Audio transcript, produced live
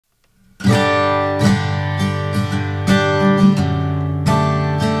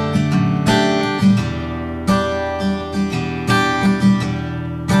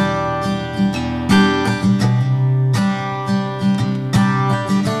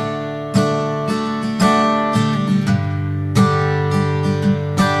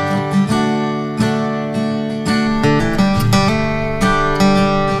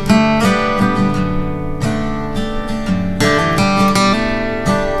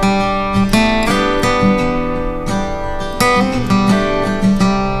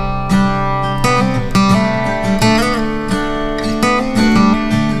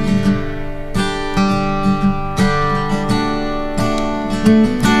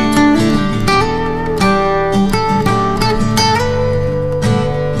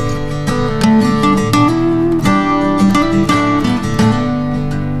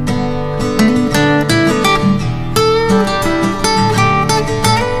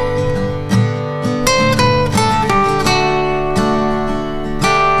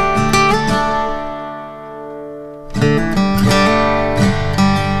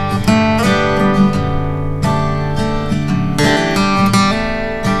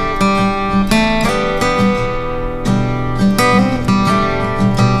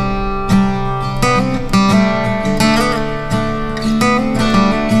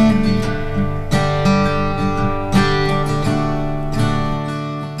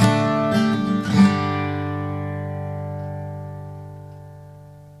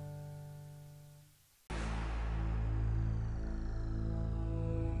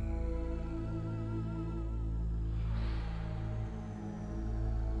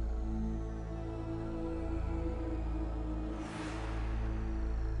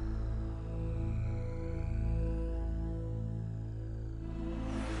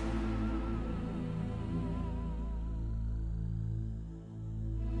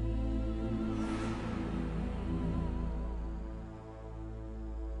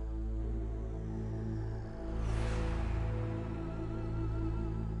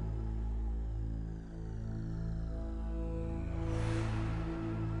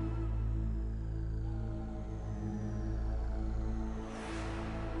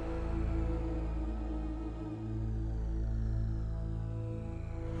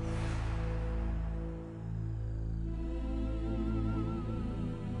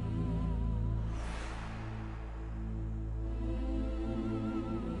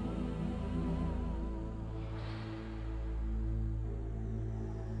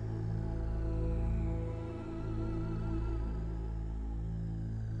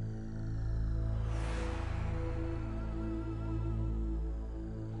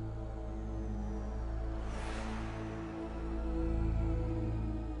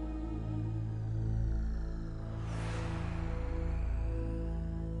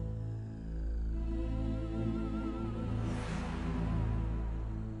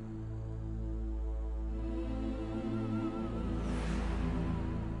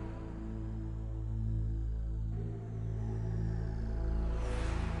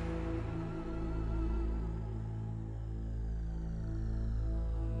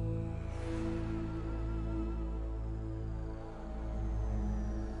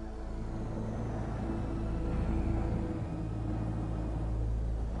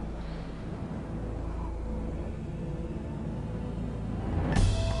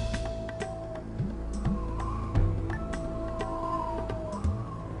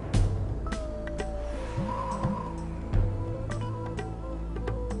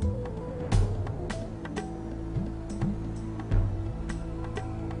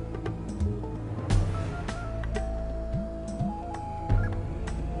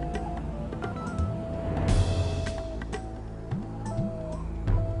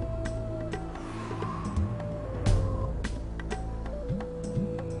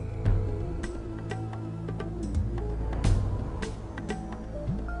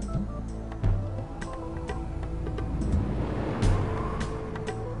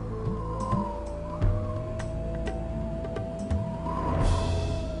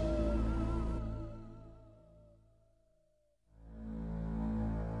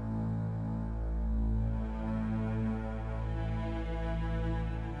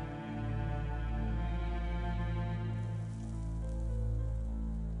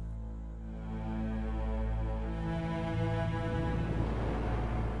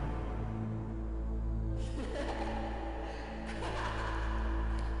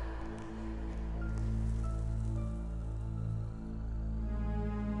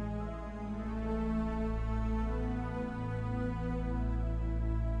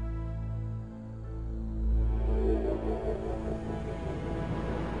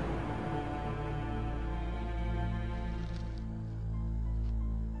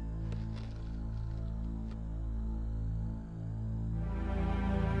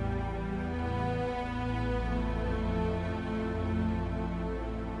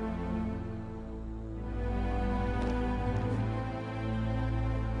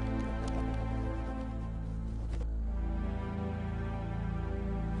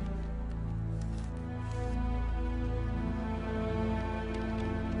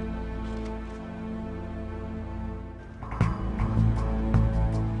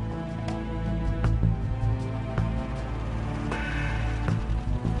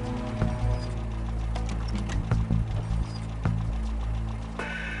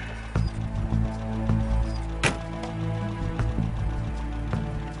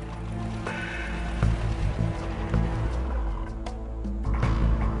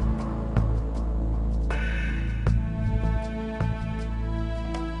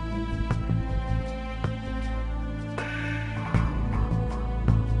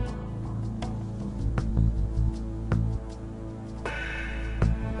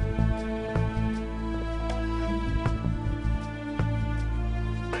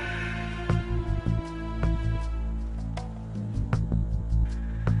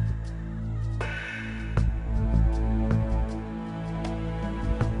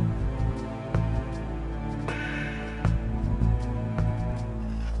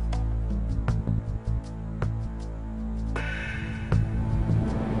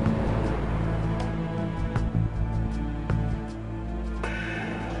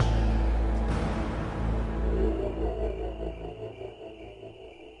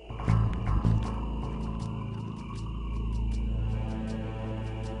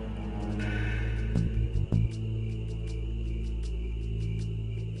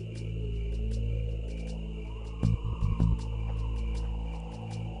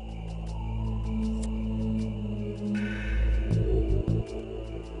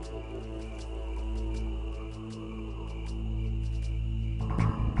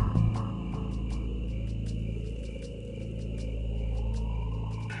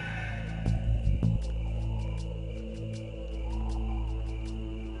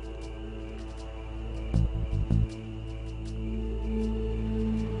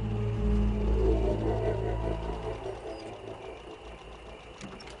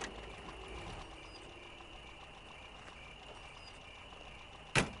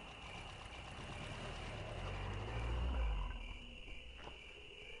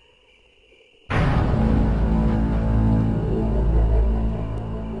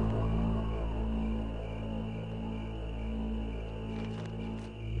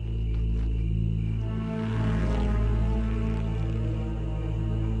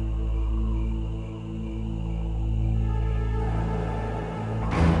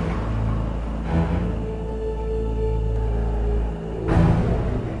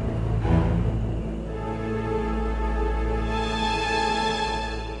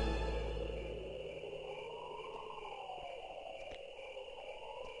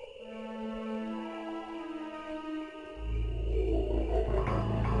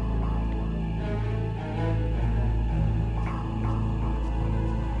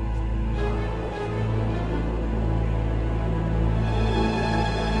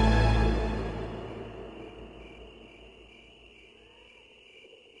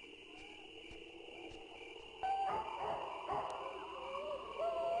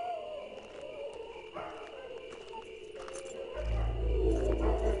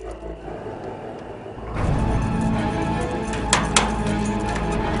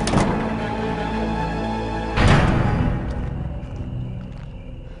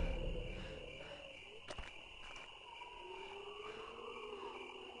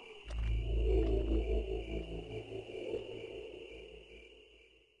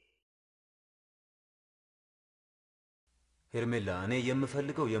ሄርሜላ እኔ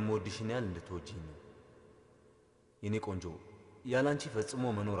የምፈልገው የምወድሽን ያህል እንድትወጂኝ ነው የኔ ቆንጆ ያላንቺ ፈጽሞ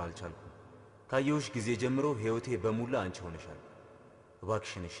መኖር አልቻልኩም ካየሁሽ ጊዜ ጀምሮ ህይወቴ በሙላ አንቺ ሆነሻል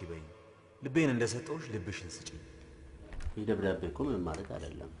እባክሽን እሺ በይኝ ልቤን እንደሰጠውሽ ልብሽን ስጪኝ ይደብዳቤ እኮ ምን ማለት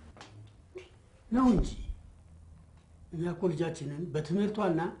አይደለም ነው እንጂ እኛ ኮሌጃችንን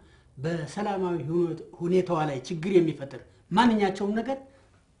በትምህርቷና በሰላማዊ ሁኔታዋ ላይ ችግር የሚፈጥር ማንኛቸውም ነገር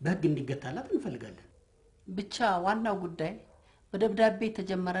በህግ እንዲገታላት እንፈልጋለን ብቻ ዋናው ጉዳይ በደብዳቤ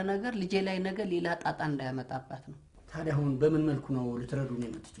የተጀመረ ነገር ልጄ ላይ ነገር ሌላ ጣጣ እንዳያመጣባት ነው ታዲያ አሁን በምን መልኩ ነው ልትረዱን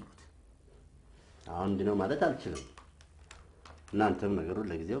የምትችሉት አሁን ነው ማለት አልችልም እናንተም ነገሩን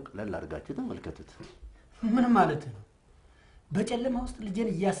ለጊዜው ቀለል አድርጋችሁ ተመልከቱት ምን ማለት ነው በጨለማ ውስጥ ልጄን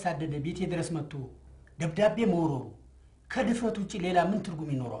እያሳደደ ቤቴ ድረስ መጥቶ ደብዳቤ መወረሩ ከድፍረት ውጪ ሌላ ምን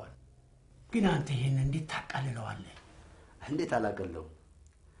ትርጉም ይኖረዋል ግን አንተ ይሄን እንዴት ታቃልለዋለህ እንዴት አላቀለው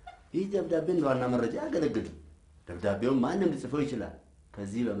ይህ ደብዳቤ እንደዋና መረጃ ያገለግል ደብዳቤው ማንም ሊጽፈው ይችላል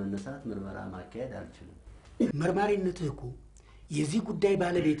ከዚህ በመነሳት ምርመራ ማካሄድ አልችልም መርማሪነትህ እኮ የዚህ ጉዳይ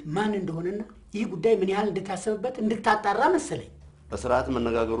ባለቤት ማን እንደሆነና ይህ ጉዳይ ምን ያህል እንደታሰበበት እንድታጣራ መሰለኝ በስርዓት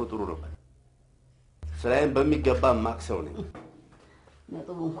መነጋገሩ ጥሩ ነው ስራዬን በሚገባ ማክሰው ነኝ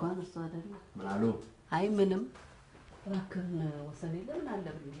ነጥቡ እንኳን እሱ አይደለም ምን አሉ አይ ምንም ባክን ወሰኔ ለምን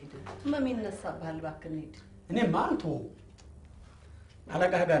አለብኝ ሄደ ምን ይነሳ ባል ባክን ሄደ እኔማ አንተ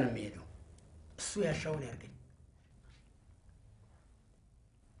አለቃህ ጋር ነው የሚሄደው እሱ ያሻውን ያርገኝ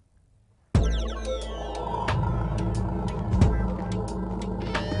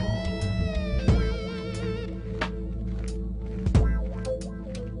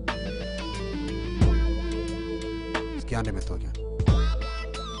እስኪ አንድ መታወቂያ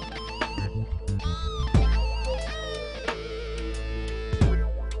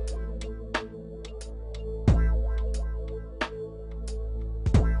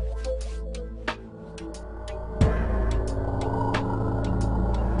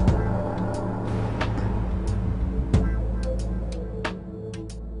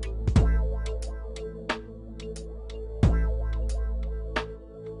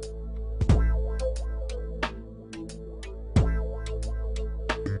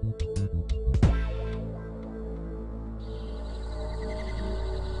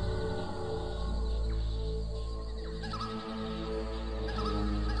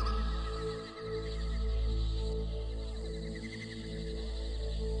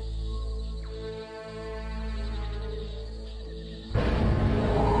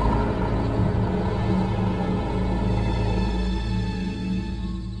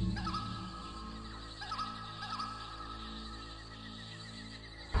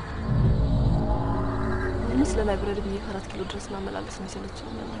ለላይብረሪ ቢከራት ኪሎ ድረስ ማመላለስ ነው ሲለችኝ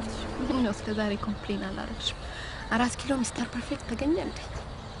ማለት ነው እስከ ዛሬ ኮምፕሌን አላረግሽም 4 ኪሎ ሚስተር ፐርፌክት ተገኘ እንዴ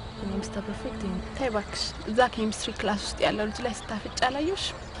ሚስተር ፐርፌክት ታይባክሽ እዛ ኬሚስትሪ ክላስ ውስጥ ያለው ልጅ ላይ ስታፈጭ አላየሽ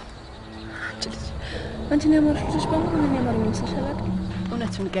አንቺ ነው ማርሽልሽ በሙሉ ምን ያማርኝ መስሻላል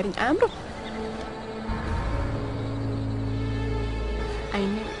እውነቱን ንገሪኝ አያምሩ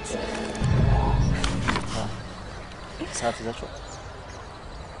አይነት ሰዓት ይዛችሁ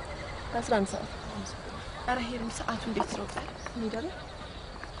 11 ሰዓት አረሄም ሰዓቱ እንዴት ነው ታዲያ ሚደረ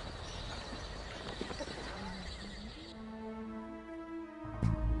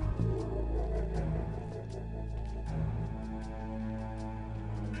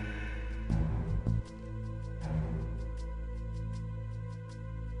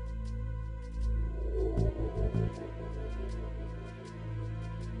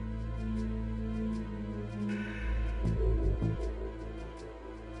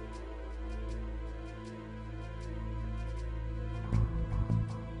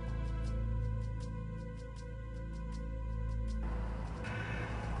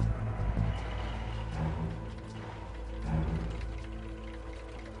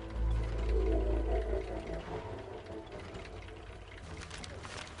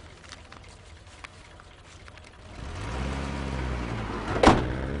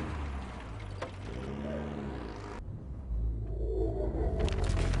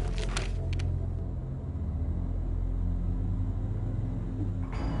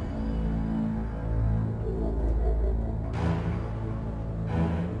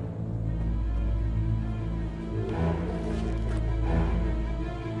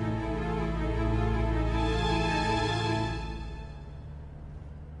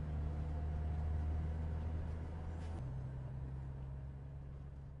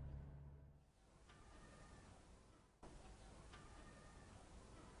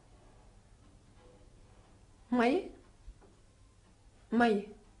ማይ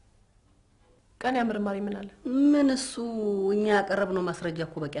ቀን ያምርማሪ ምን አለ ምን እሱ እኛ ያቀረብነው ማስረጃ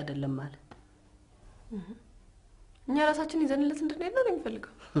እኮ በቂ አይደለም ማለት እኛ ራሳችን ይዘንለት እንድንሄድ ነው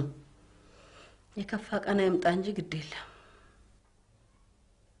የሚፈልገው የከፋ ቀና ይምጣ እንጂ ግድ የለም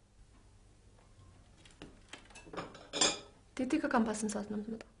ቲቲ ከካምፓስ እንሳት ነው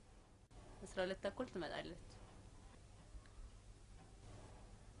የምትመጣው 12 ተኩል ትመጣለች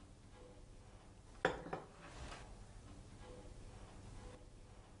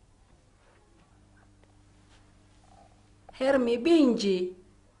ሄርሜ ቢንጂ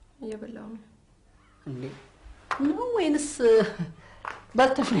እየበላው ነው እንዴ ነው ወይንስ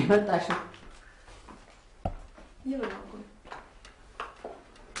ባልተሽ ነው የመጣሽው እየበላው ነው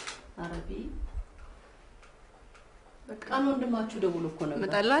አረቢ በቃ ነው እንደማችሁ ደውሎ እኮ ነበር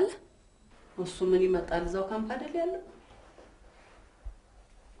መጣላል እሱ ምን ይመጣል እዛው ካምፕ አይደል ያለው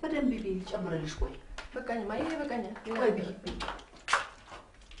በደንብ ቢል ጨምረልሽ ቆይ በቃኝ ማይ በቃኝ ቆይ ቢል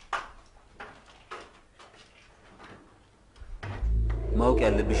ማውቅ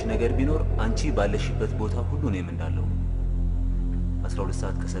ያለብሽ ነገር ቢኖር አንቺ ባለሽበት ቦታ ሁሉ ነው የምንዳለው 12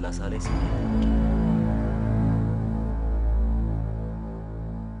 ሰዓት ከ30 ላይ ስንሄድ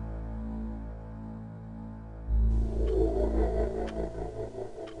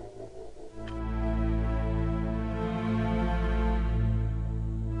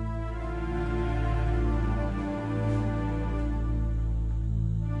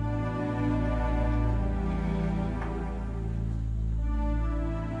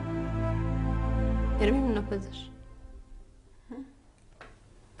ኤርሚ ምን ነፈዘሽ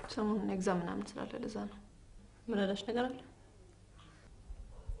ሰሞኑን ኤግዛም ምናምን ስላለ ለዛ ነው ምረዳሽ ነገር አለ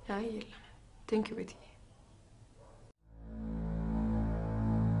አይ የለም ቴንክ ዩ ቤቲ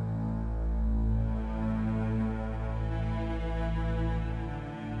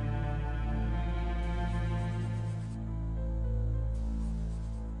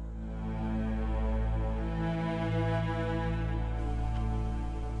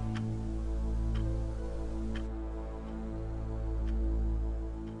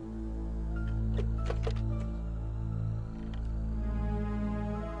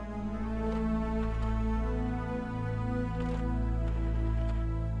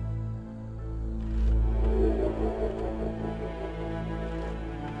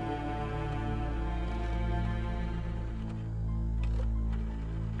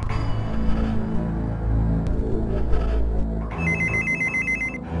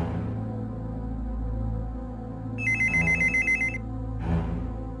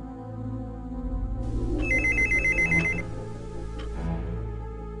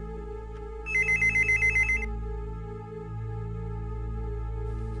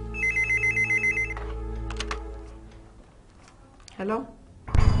Hello?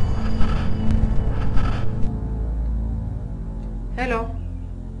 Hello?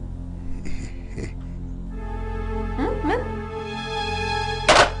 من?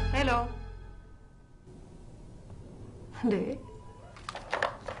 Hello? ليه؟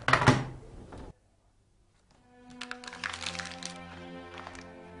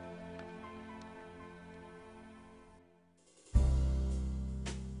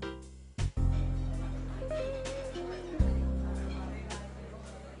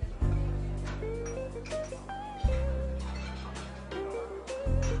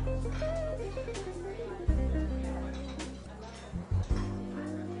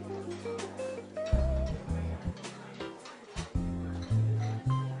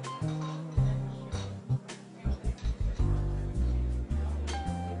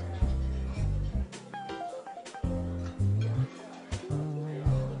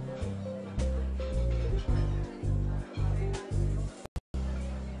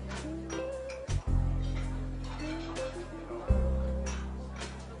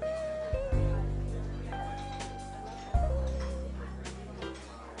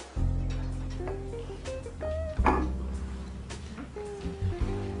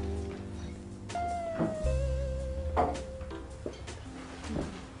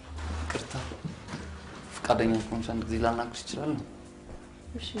 ፈቃደኛ ከሆንሽ አንድ ጊዜ ላናግርሽ እችላለሁ?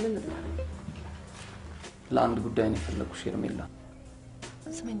 እሺ ምን ነው? ለአንድ ጉዳይ ነው የፈለኩሽ ሄርሜላ።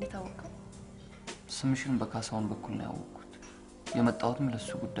 ስሜ እንዴት አወቀ? ስምሽን በካሳውን በኩል ነው ያወቅኩት። የመጣሁትም ለሱ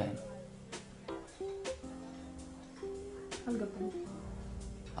ጉዳይ ነው። አልገባኝም።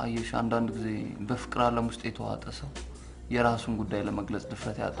 አየሽ አንዳንድ ጊዜ በፍቅር ዓለም ውስጥ የተዋጠ ሰው የራሱን ጉዳይ ለመግለጽ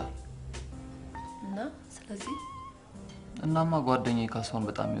ድፍረት ያጣል። እና ስለዚህ እናማ ጓደኛዬ ካሳውን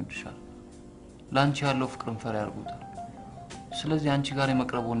በጣም ይወድሻል። ላንቺ ያለው ፍቅርን ፈር ያርጉታል። ስለዚህ አንቺ ጋር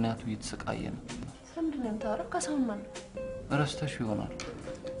የመቅረቡን እናቱ እየተሰቃየ ነው። ምንድን ነው የምታወራው? ካሳውን ማን ነው? ረስተሽ ይሆናል።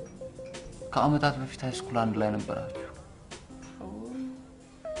 ከአመታት በፊት ሃይስኩል አንድ ላይ ነበራችሁ።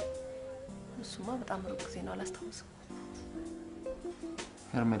 እሱ እሱማ በጣም ሩቅ ጊዜ ነው አላስታውስም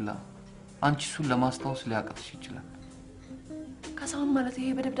ሄርሜላ አንቺ እሱን ለማስታወስ ሊያቅትሽ ይችላል ካሳሁን ማለት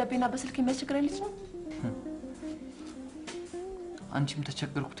ይሄ በደብዳቤና በስልክ የሚያስቸግረኝ ልጅ ነው አንቺም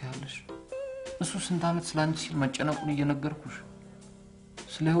ተቸገርኩት ያለሽ እሱ ስንት አመት ስላንቺ ሲል መጨነቁን እየነገርኩሽ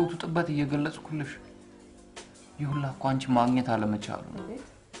ስለ ህይወቱ ጥበት እየገለጽኩልሽ ይሁላ እኮ አንቺ ማግኘት አለመቻሉ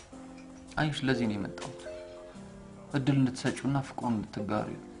አይሽ ለዚህ ነው የመጣሁት እድል እንድትሰጪውና ፍቅሩን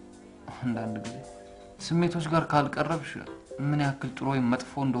እንድትጋሪው አንዳንድ ጊዜ ስሜቶች ጋር ካልቀረብሽ ምን ያክል ጥሩ ወይ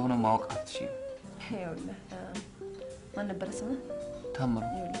መጥፎ እንደሆነ ማወቅ አትችይም ይኸውልህ ማን ነበር ስምህ ታምሩ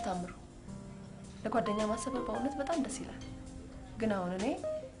ይኸውልህ ታምሩ ለጓደኛ ማሰብ በእውነት በጣም ደስ ይላል ግን አሁን እኔ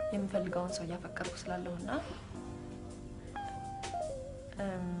የምፈልገውን ሰው ያፈቀርኩ ስላለውና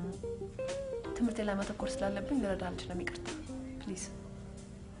ትምህርቴ ላይ ማተኮር ስላለብኝ ልረዳ አልችልም ይቅርታ ፕሊዝ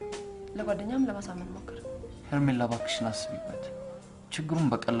ለጓደኛም ለማሳመን ሞክር ሄርሜላ ባክሽን አስቢበት ችግሩን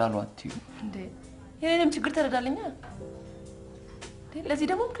በቀላሉ አትዩ እንዴ የኔንም ችግር ተረዳለኛ ለዚህ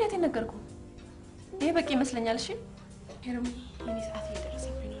ደግሞ ምክንያት ይነገርኩ ይሄ በቂ ይመስለኛል እሺ ሄርሜ ለኔ ሰዓት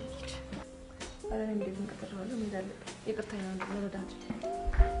እየደረሰብኝ ነው ልጅ አረን እንዴት እንቀጥራለሁ ምን ይላል ይቅርታ ነው ልረዳ አልችልም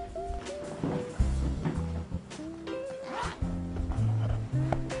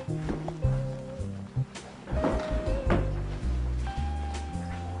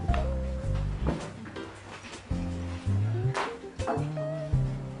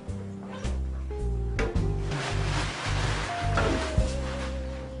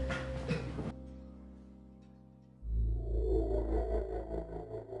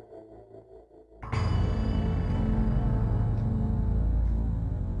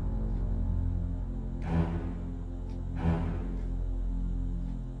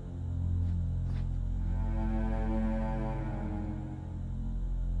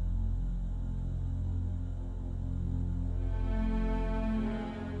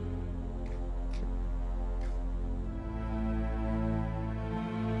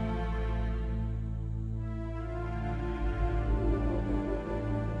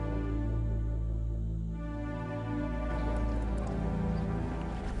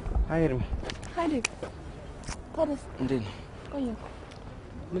Hi, Ermi. Hi, Dave. ታዲያስ እንዴት ነው? ቆየሁ።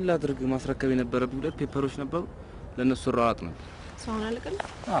 ምን ላድርግ ማስረከብ የነበረብኝ ሁለት ፔፐሮች ነበሩ። ለነሱ ራዋጥ ነበር። ሰውን አልቀል?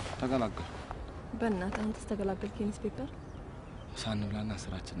 ተገላገል። በእናትህ አንተስ ተገላገልክ የኔስ ፔፐር? ሳንብላና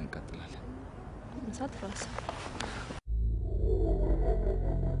ስራችንን እንቀጥላለን። እንሳት ራስ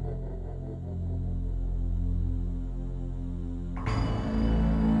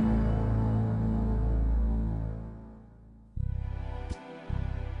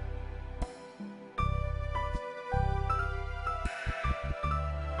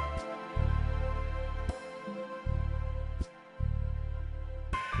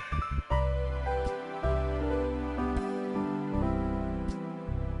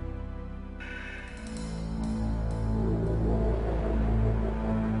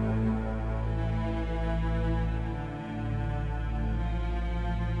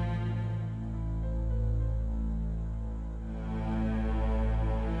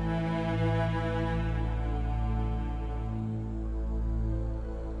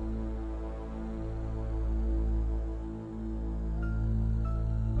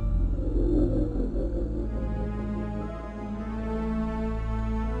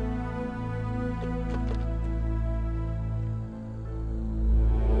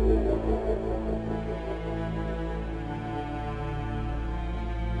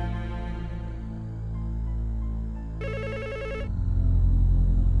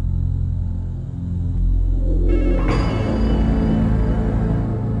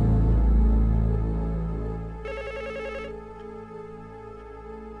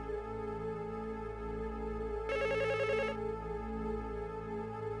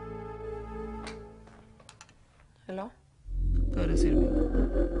ሄሎ ታዲያስ ኤርሚ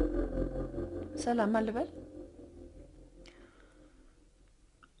ሰላም አልበል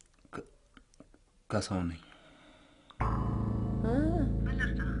ካሳሁን ነኝ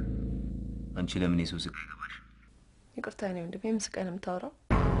አንቺ ለምን የሰው ስቃይ ገባሽ ይቅርታ ነው እንዴ የምስቃይ ነው የምታወራው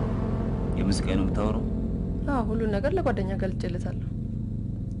የምስቃይ ነው የምታወራው ሁሉ ነገር ለጓደኛ ገልጬለታለሁ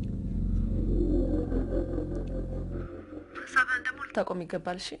ሐሳብህን ደግሞ ልታቆም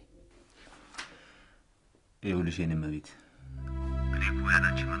ይገባል እሺ ይኸውልሽ የኔ መቤት እኔ እኮ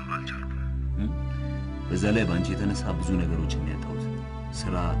ያላንቺ መኖር አልቻልኩም በዛ ላይ ባንቺ የተነሳ ብዙ ነገሮችን ያጣሁት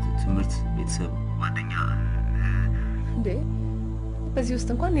ስራ ትምህርት ቤተሰብ ጓደኛ እንዴ በዚህ ውስጥ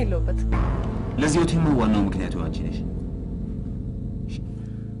እንኳን የለውበት ለዚህ ወቴም ዋናው ምክንያቱ አንቺ ነሽ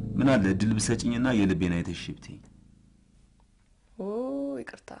ምን አለ ድል ብሰጪኝና የልቤና የተሽብቲ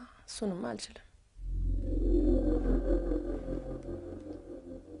ይቅርታ እሱንም አልችልም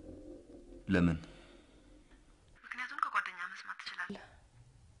ለምን? ምክንያቱም ከጓደኛ መስማት ትችላለህ።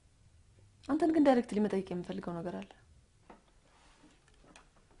 አንተን ግን ዳይሬክትሊ መጠየቅ የምፈልገው ነገር አለ።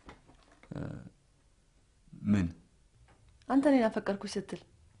 ምን? አንተ እኔን አፈቀርኩሽ ስትል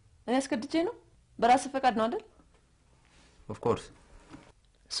እኔ አስገድጄ ነው? በራስ ፈቃድ ነው አይደል? ኦፍ ኮርስ።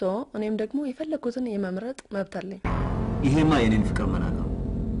 እኔም ደግሞ የፈለኩትን የመምረጥ መብት አለኝ። ይሄማ የኔን ፍቅር መናቅ ነው።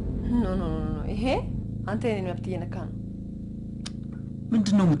 ኖ ይሄ አንተ የኔን መብት እየነካ ነው።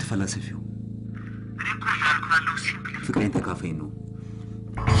 ምንድነው የምትፈላሰፊው? እኔ እኮ ያልኩላለው ሲምፕሊ ፍቅሬን ተካፈኝ ነው።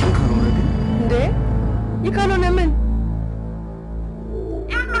 ካልሆነ ግን እንዴ ይካሎነ ምን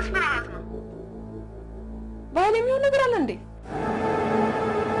ማስፈራራት ነው? ባይኔ የሚሆን ነገር አለ እንዴ?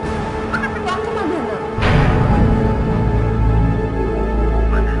 አንተ ማን ነህ?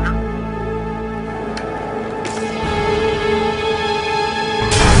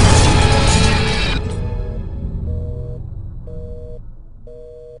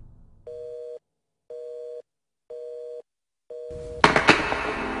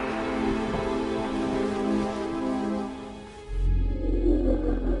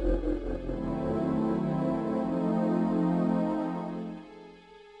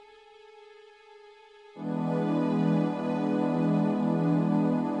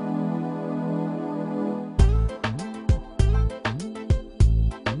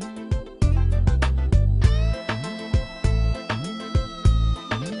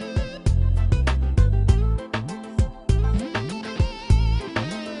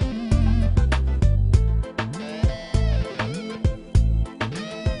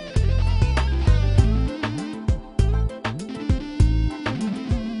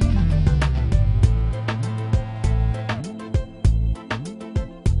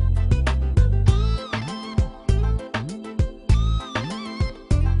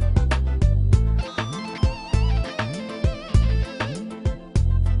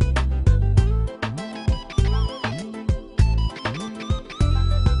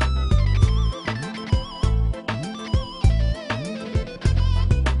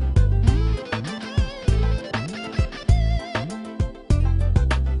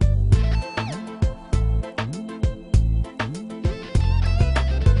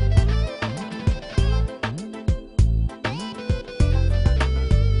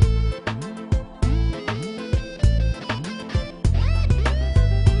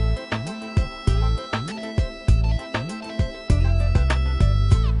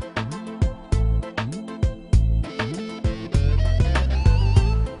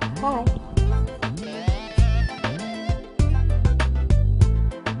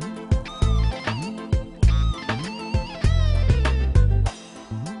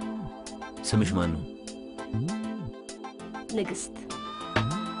 ስምሽ ማን ነው? ንግስት።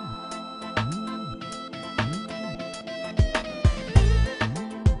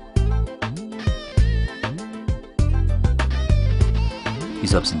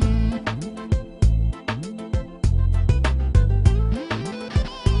 ሂሳብ ስንት ነው?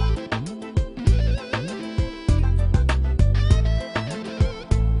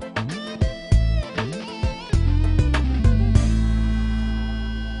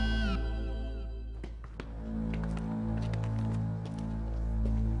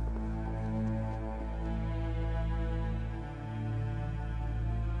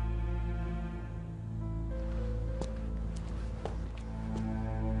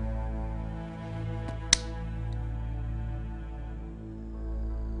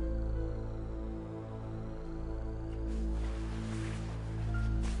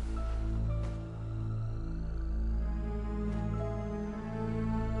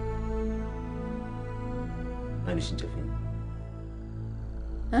 አይንሽን ጨፍኝ።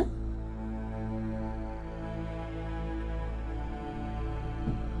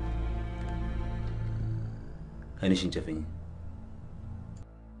 አይንሽን ጨፍኝ።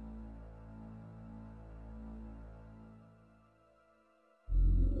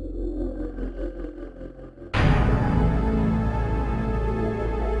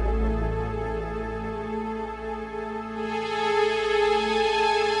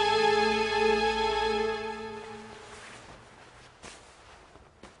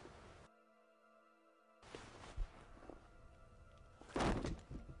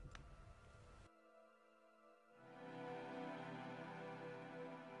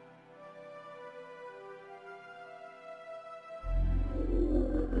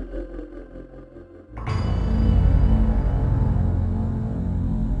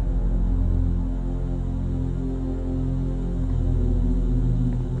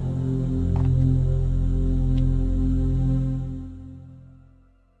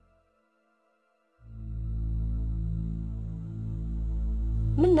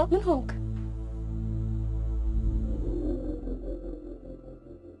 ምን ሆንክ?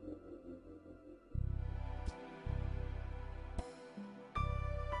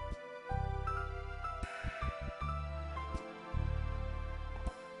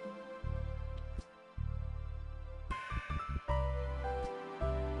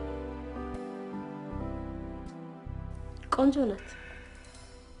 ቆንጆ ናት።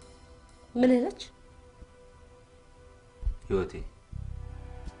 ምን ነች? ህይወቴ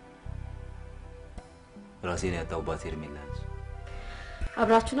ራሴን ያጣውባት ሄርሜላ ነች።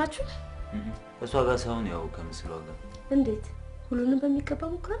 አብራችሁ ናችሁ? እሷ ጋር ሳይሆን ያው ከምስሏ ጋር። እንዴት? ሁሉንም በሚገባ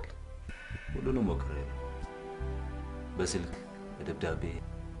ሞክራል? ሁሉንም ሞክሬያለሁ። በስልክ በደብዳቤ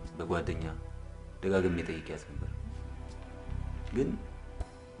በጓደኛ ደጋግሜ ጠይቄያት ነበር። ግን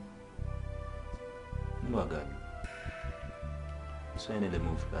ምን ዋጋ አለው? እሷ እኔ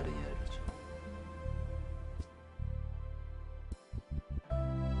ለምን ፈቃደኛ አይደለች?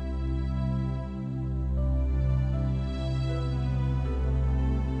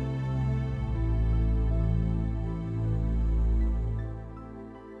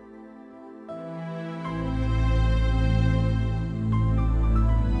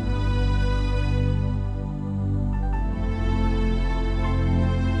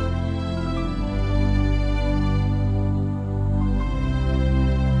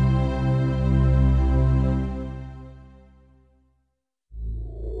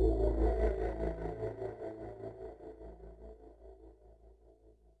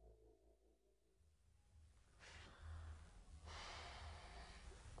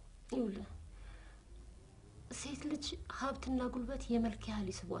 ሴት ልጅ ሀብትና ጉልበት የመልክ ያህል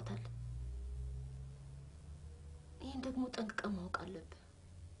ይስቧታል። ይሄን ደግሞ ጠንቅቀህ ማወቅ አለብህ።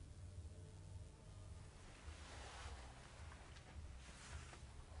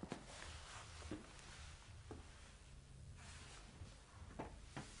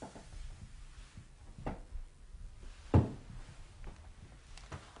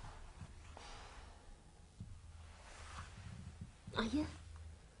 አየህ፣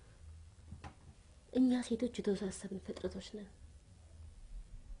 እኛ ሴቶች የተወሳሰብን ፍጥረቶች ነን።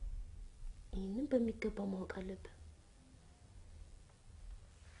 ይህንን በሚገባ ማወቅ አለብን።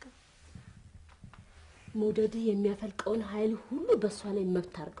 መውደድህ የሚያፈልቀውን ኃይል ሁሉ በእሷ ላይ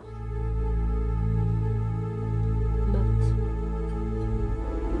መብት አድርገው። መብት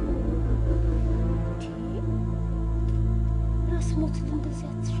ራስ ሞት እንደዚህ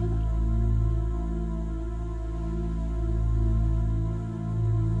አትሸበር።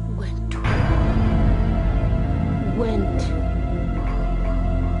 ወንድ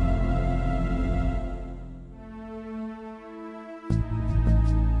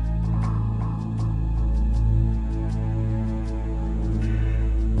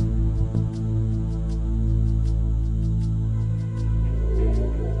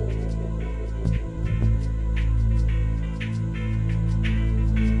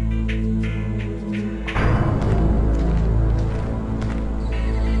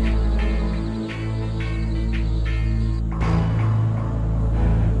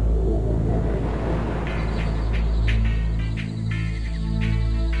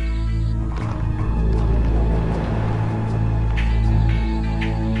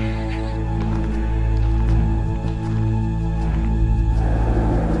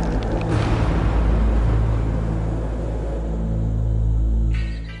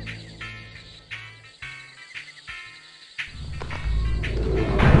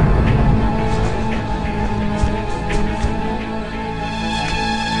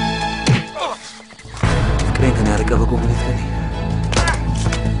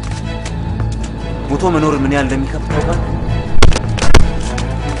ሞቶ መኖር ምን ያህል እንደሚከብድ ታውቃለህ?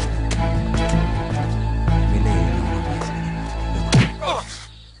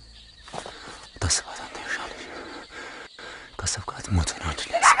 ታስባት አንተ ይሻል ካሰብካት ሞት ነው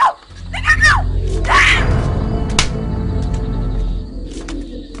አይደል?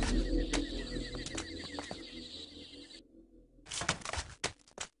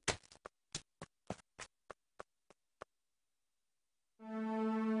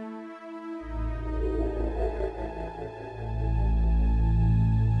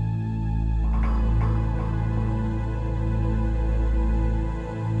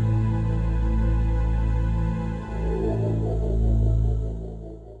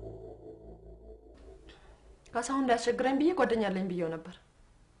 ካሳሁን እንዳያስቸግረኝ ብዬ ጓደኛ አለኝ ብዬው ነበር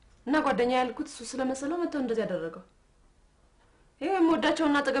እና ጓደኛ ያልኩት እሱ ስለመሰለው መተው እንደዚህ ያደረገው። ይሄ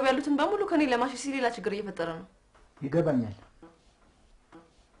የምወዳቸውና አጠገብ ያሉትን በሙሉ ከኔ ለማሸሽ ሌላ ችግር እየፈጠረ ነው። ይገባኛል።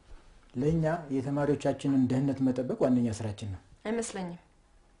 ለኛ የተማሪዎቻችንን ደህንነት መጠበቅ ዋነኛ ስራችን ነው። አይመስለኝም።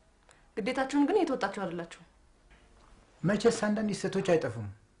 ግዴታችሁን ግን እየተወጣችሁ አይደላችሁ። መቼስ አንዳንድ ስህተቶች አይጠፉም።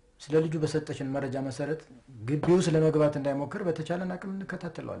 ስለ ልጁ በሰጠችን መረጃ መሰረት ግቢው ስለመግባት እንዳይሞክር በተቻለን አቅም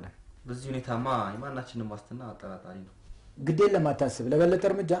እንከታተለዋለን። በዚህ ሁኔታማ የማናችንን ዋስትና አጠራጣሪ ነው። ግዴን ለማታስብ ለበለጠ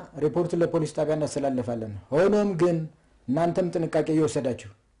እርምጃ ሪፖርቱን ለፖሊስ ጣቢያ እናስተላልፋለን። ሆኖም ግን እናንተም ጥንቃቄ እየወሰዳችሁ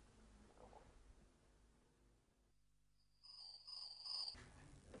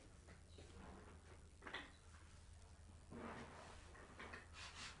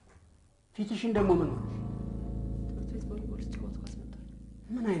ፊትሽን ደግሞ ምን ሆነ? ትምህርት ቤት ቮሊቦል ጨዋታ ካስመጣል።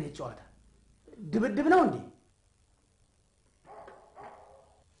 ምን አይነት ጨዋታ? ድብድብ ነው እንዴ?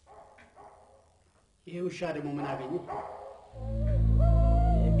 ይሄ ውሻ ደግሞ ምን አገኘ?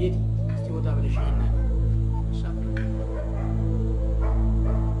 ቤቲ እስቲ ወጣ ብለሽ ይሄና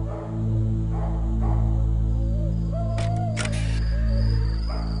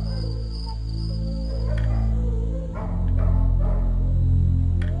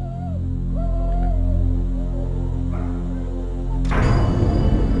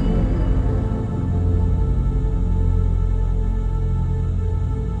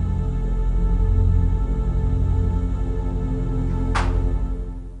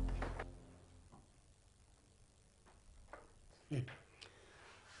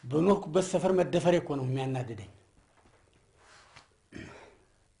በኖርኩበት ሰፈር መደፈር እኮ ነው የሚያናድደኝ።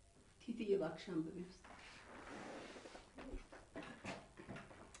 ቲቲዬ እባክሽ አንብቢ ውስጥ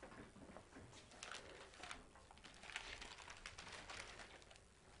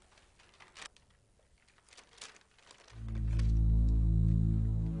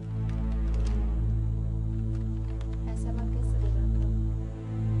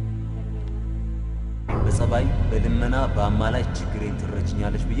በጸባይ በልመና በአማላጭ ችግሬን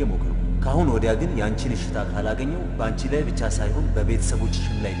ትረጅኛለች ብዬ ሞክሩ። ካሁን ወዲያ ግን ያንቺን እሽታ ካላገኘው ባንቺ ላይ ብቻ ሳይሆን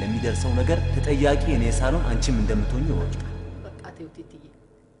በቤተሰቦችሽም ላይ ለሚደርሰው ነገር ተጠያቂ እኔ ሳልሆን አንቺም እንደምትሆኚ ወቂ። በቃ ተይው ቲቲዬ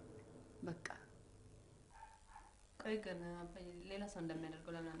በቃ። ቆይ ግን ሌላ ሰው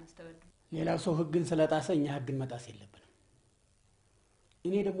እንደሚያደርገው ለምን አናስተበድም? ሌላ ሰው ህግን ስለጣሰ እኛ ህግን መጣስ የለብንም።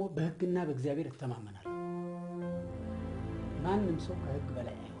 እኔ ደግሞ በህግና በእግዚአብሔር እተማመናለሁ። ማንም ሰው ከህግ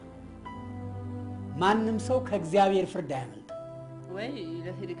በላይ አይሆንም። ማንም ሰው ከእግዚአብሔር ፍርድ አያመልጥም። ወይ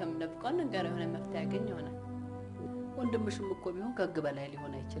ለሄድ ከምንደብቀው ነገር የሆነ መፍትሄ ያገኝ ይሆናል። ወንድምሽም እኮ ቢሆን ከህግ በላይ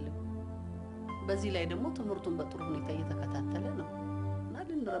ሊሆን አይችልም። በዚህ ላይ ደግሞ ትምህርቱን በጥሩ ሁኔታ እየተከታተለ ነው እና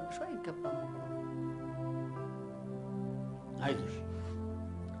ልንረብሸው አይገባም እኮ። አይዞሽ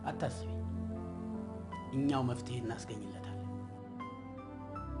አታስቢ፣ እኛው መፍትሄ እናስገኝለታለን።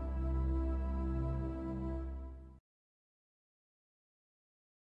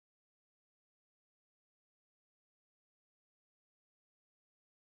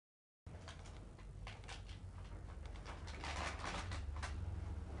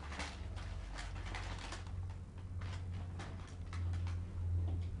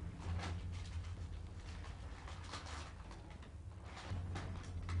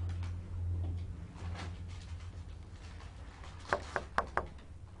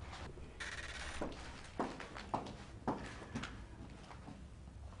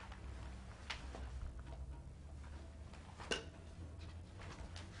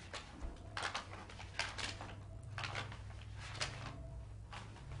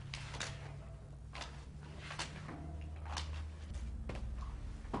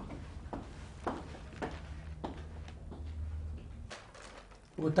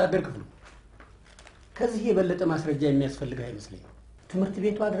 ወታደር ክፍሉ ከዚህ የበለጠ ማስረጃ የሚያስፈልግ አይመስለኝም። ትምህርት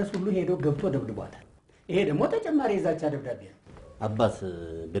ቤቷ ድረስ ሁሉ ሄዶ ገብቶ ደብድቧታል። ይሄ ደግሞ ተጨማሪ የዛቻ ደብዳቤ ነው። አባስ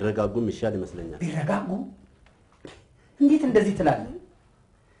ቢረጋጉም ይሻል ይመስለኛል። ቢረጋጉ? እንዴት እንደዚህ ትላለህ?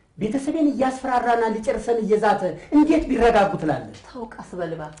 ቤተሰቤን እያስፈራራና ሊጨርሰን እየዛተ እንዴት ቢረጋጉ ትላለህ? ተው ቀስ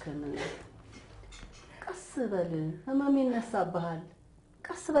በል እባክህን፣ ቀስ በል። ህመም ይነሳብሃል።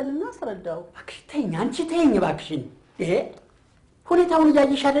 ቀስ በልና አስረዳው። እባክሽ ተይኝ፣ አንቺ ተይኝ እባክሽን። ይሄ ሁኔታውን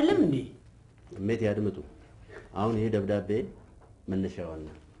እያየሽ አይደለም እንዴ? እሜት ያድምጡ። አሁን ይሄ ደብዳቤ መነሻውና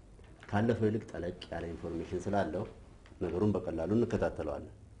ካለፈው ይልቅ ጠለቅ ያለ ኢንፎርሜሽን ስላለው ነገሩን በቀላሉ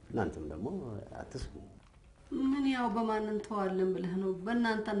እንከታተለዋለን። እናንተም ደግሞ አትስጉ። ምን ያው በማን እንተዋለን ብለህ ነው?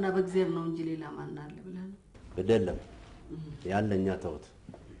 በእናንተና በእግዚአብሔር ነው እንጂ ሌላ ማን አለ ብለህ ነው? በደለም ያለኛ ተውት።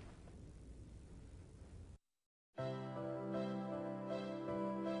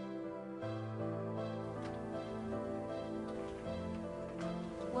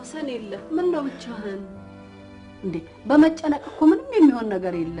 ወሰን የለ። ምን ነው ብቻህን እንዴ? በመጨነቅ እኮ ምንም የሚሆን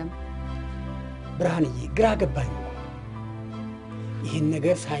ነገር የለም። ብርሃንዬ ግራ ገባኝ። ይህን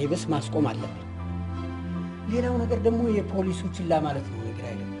ነገር ሳይብስ ማስቆም አለብኝ። ሌላው ነገር ደግሞ የፖሊሱ ችላ ማለት ነው። ነገር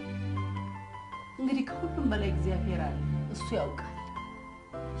አይደለም እንግዲህ ከሁሉም በላይ እግዚአብሔር አለ፣ እሱ ያውቃል።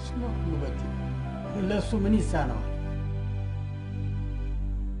 ስለ ሁሉ በእጁ ለእሱ ምን ይሳነዋል?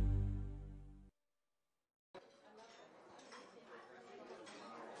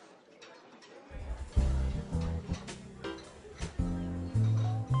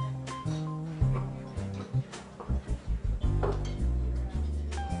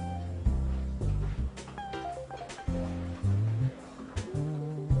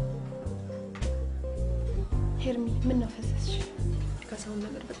 ሄርሚ ምን ነው ፈሰስሽ? ከሰውን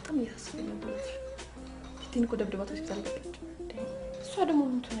ነገር በጣም እያሳሰበኝ ነበር። ፊቴን እኮ ደብድባት ሆስፒታል ገባች። እሷ ደግሞ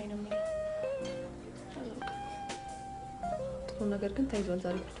ምን ትሆናኝ ነው የሚለው? የሚያሳፍረው ነገር ግን ተይዟል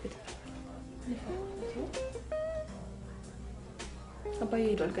ዛሬ ፍርድ ቤት። አባዬ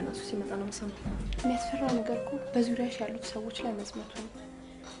ሄዷል። ገና እሱ ሲመጣ ነው የምሰማው። የሚያስፈራው ነገር እኮ በዙሪያሽ ያሉት ሰዎች ላይ መዝመቱ ነው።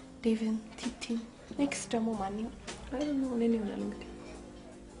 ዴቭን፣ ቲቲን፣ ኔክስት ደግሞ ማን ይሆን? አይ ነው እኔ ይሆናል እንግዲህ።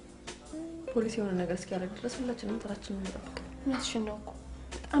 ፖሊስ የሆነ ነገር እስኪያደርግ ድረስ ሁላችንም ተራችንን እንጠብቅ። እውነትሽን ነው እኮ።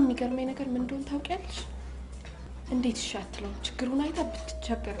 በጣም የሚገርመኝ ነገር ምን እንደሆነ ታውቂያለሽ? እንዴት ይሻትለው ችግሩን አይታ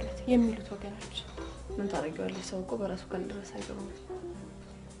ብትቸገርለት የሚሉት ወገኖች። ምን ታደርጊዋለሽ? ሰው እኮ በራሱ ካልደረሰ አይገባም።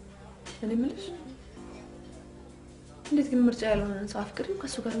 እኔ የምልሽ እንዴት ግን ምርጫ ያልሆነን ሰው አፍቅሪው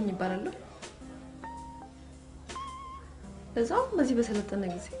ከሱ ጋር ምን ይባላል? እዛው በዚህ በሰለጠነ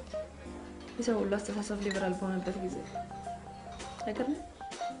ጊዜ የሰው ሁሉ አስተሳሰብ ሊበራል በሆነበት ጊዜ ነገር ነው።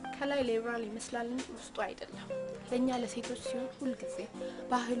 ከላይ ሊበራል ይመስላል እንጂ ውስጡ አይደለም። ለኛ ለሴቶች ሲሆን ሁሉ ጊዜ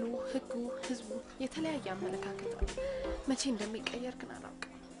ባህሉ፣ ህጉ፣ ህዝቡ የተለያየ አመለካከት አለ። መቼ እንደሚቀየር ግን አላውቅም።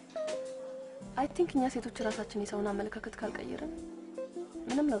 አይ ቲንክ እኛ ሴቶች ራሳችን የሰውን አመለካከት ካልቀየርን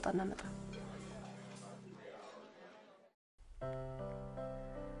ምንም ለውጥ አናመጣም።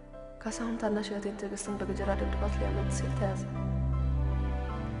 ካሳሁን ታናሽ እህቴን ትዕግስትን በገጀራ ደብድባት ሊያመልጥ ሲል ተያዘ።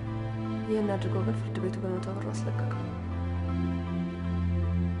 ይህን አድርጎ ግን ፍርድ ቤቱ በ100 ብር አስለቀቀው።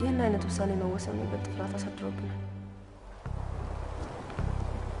 ይህን አይነት ውሳኔ መወሰኑ ይበልጥ ፍርሃት አሳድሮብናል።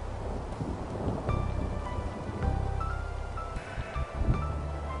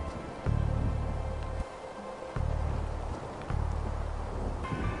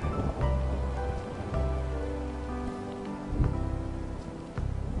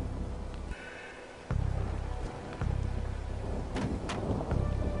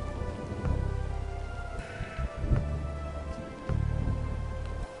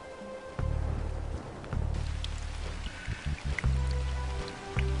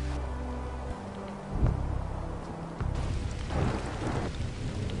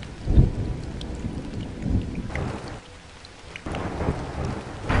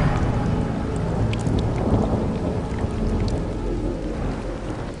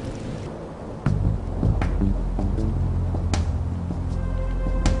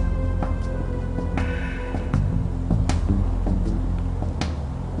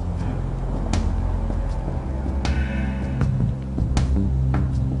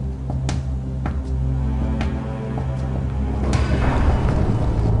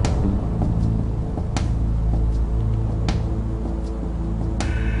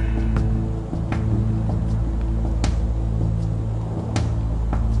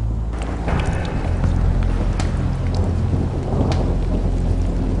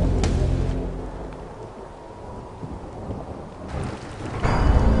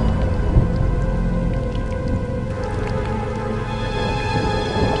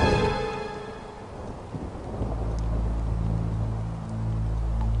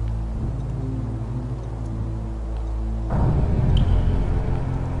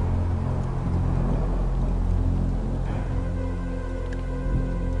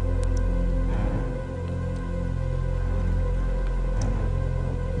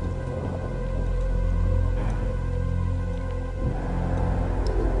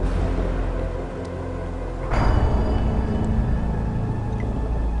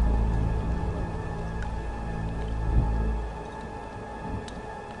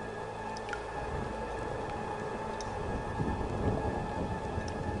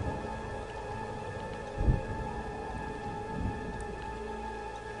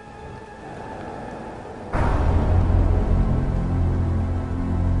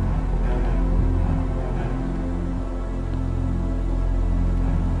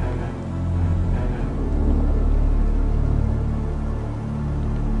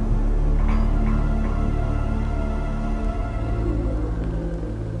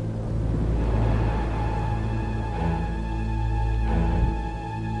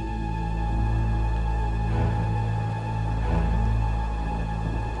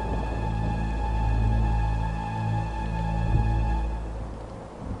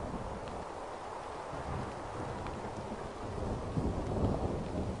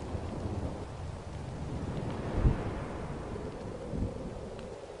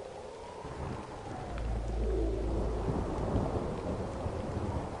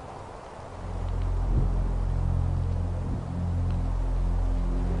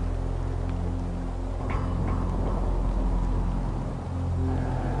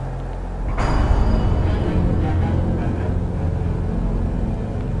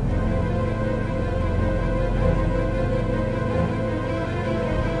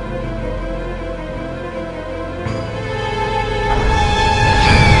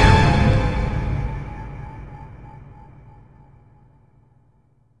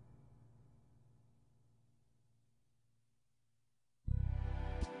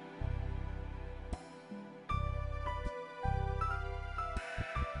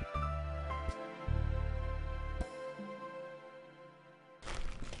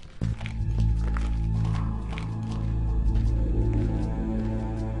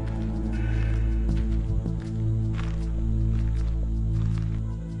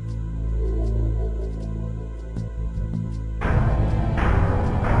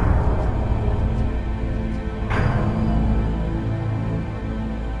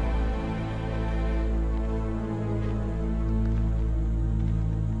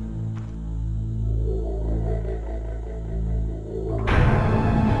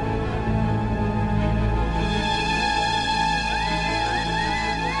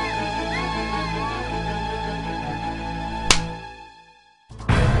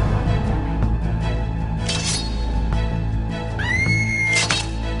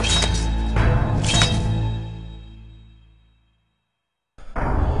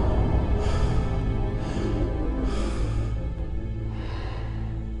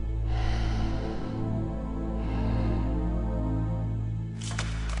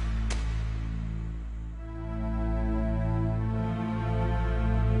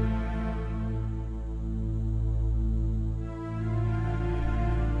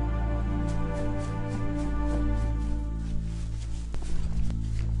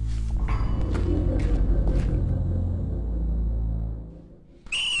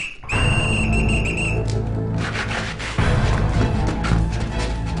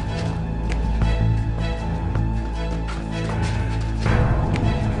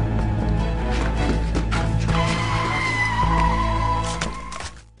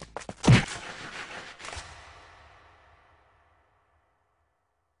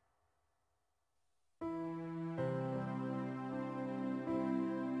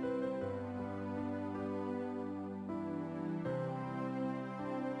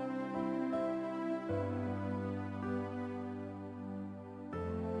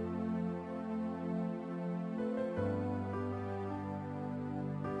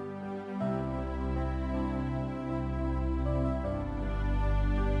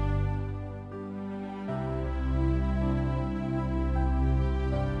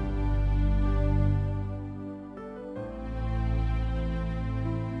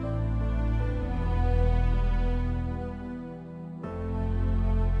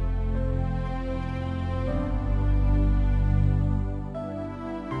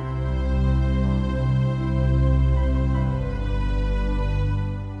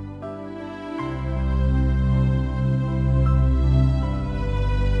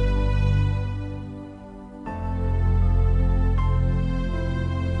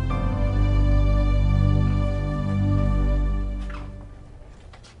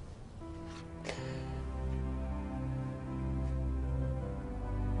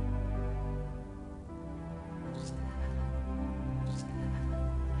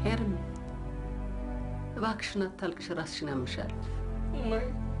 እባክሽን አታልቅሽ ራስሽን ያምሻል ማይ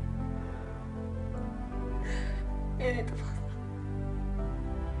እኔ ጥፋት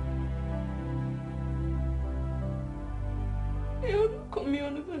ይሁን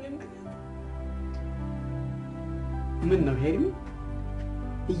ኮሚዮን በለም ምን ነው ሄርሚ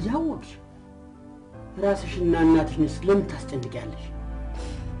እያወቅሽ ራስሽና እናትሽን ስለምን ታስጨንቂያለሽ?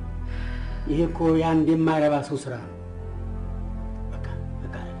 ይሄ እኮ ያንድ የማይረባ ሰው ስራ ነው።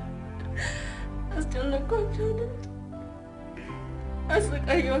 በቃ አስጨነቅኳቸው አይደል?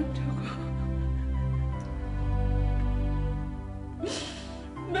 አሰቃየኋቸው እኮ።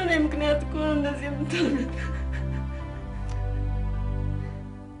 በእኔ ምክንያት እኮ ነው እንደዚህ የምታደርጉት።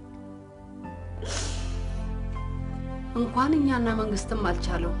 እንኳን እኛና መንግስትም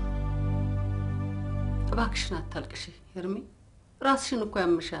አልቻለው። እባክሽን አታልቅሽ ሄርሚ ራስሽን እኮ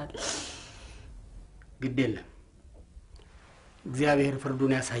ያምሻል። ግድ የለም እግዚአብሔር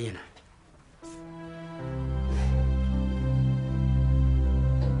ፍርዱን ያሳየናል።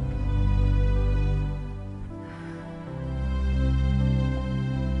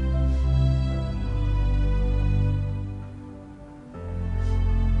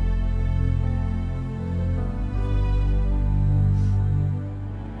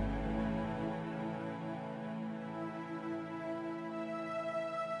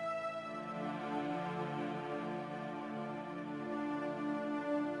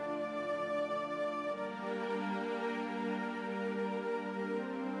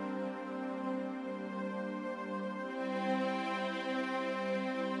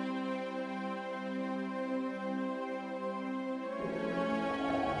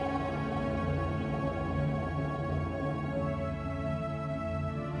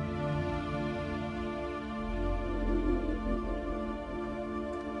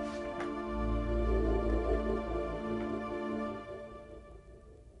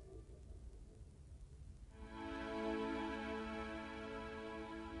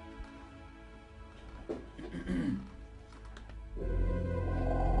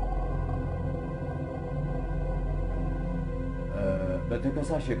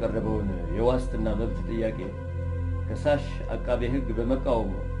 በተከሳሽ የቀረበውን የዋስትና መብት ጥያቄ ከሳሽ አቃቤ ሕግ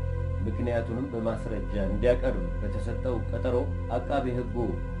በመቃወሙ ምክንያቱንም በማስረጃ እንዲያቀርብ በተሰጠው ቀጠሮ አቃቤ ሕጉ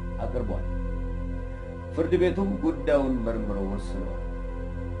አቅርቧል። ፍርድ ቤቱም ጉዳዩን መርምሮ ወስኗል።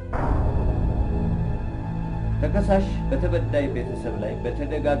 ተከሳሽ በተበዳይ ቤተሰብ ላይ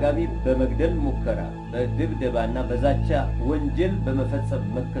በተደጋጋሚ በመግደል ሙከራ፣ በድብደባና በዛቻ ወንጀል በመፈጸም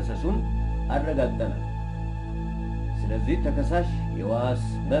መከሰሱን አረጋግጠናል። ስለዚህ ተከሳሽ የዋስ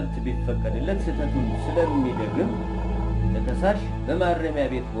መብት ቢፈቀድለት ስህተቱን ስለሚደግም ተከሳሽ በማረሚያ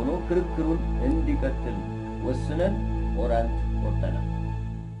ቤት ሆኖ ክርክሩን እንዲቀጥል ወስነን ወራንት ወጥተናል።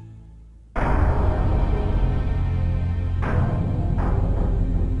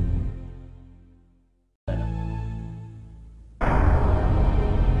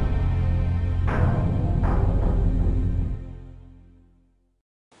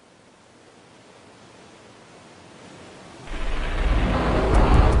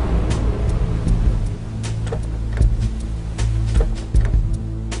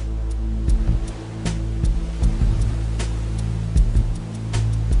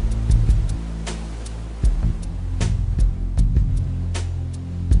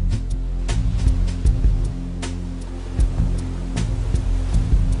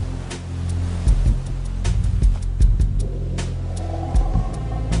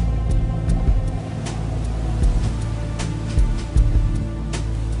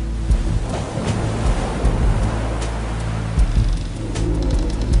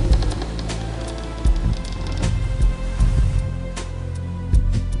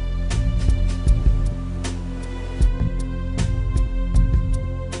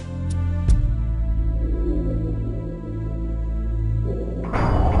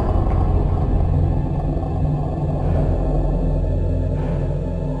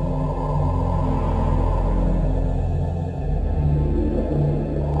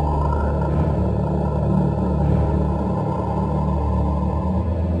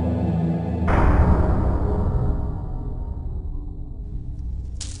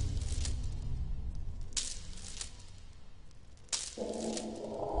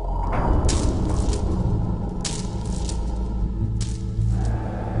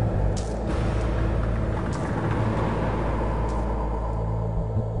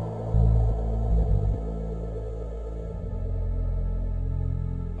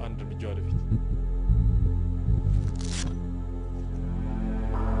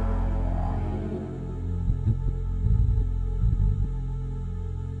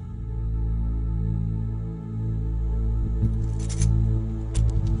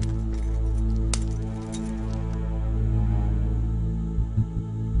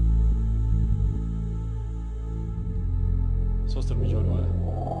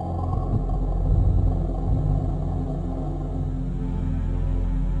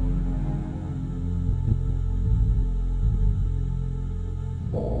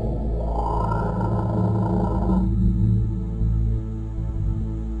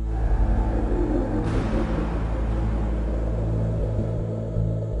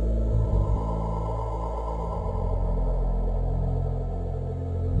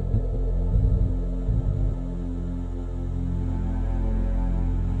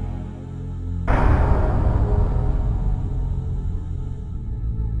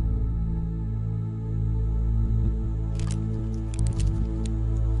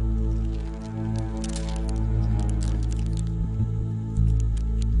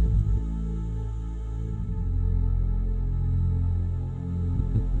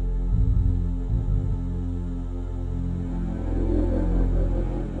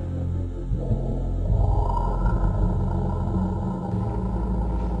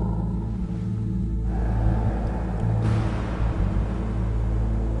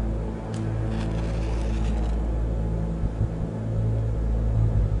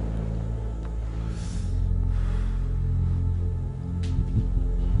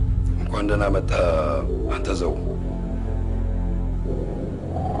 እንኳን ደህና መጣ አንተ ዘው።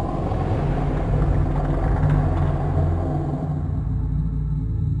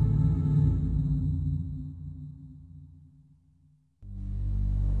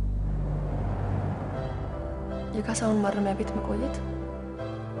 የካሳውን ማረሚያ ቤት መቆየት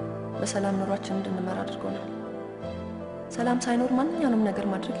በሰላም ኑሯችን እንድንመራ አድርጎናል። ሰላም ሳይኖር ማንኛውንም ነገር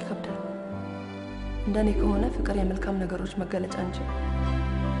ማድረግ ይከብዳል። እንደኔ ከሆነ ፍቅር የመልካም ነገሮች መገለጫ እንጂ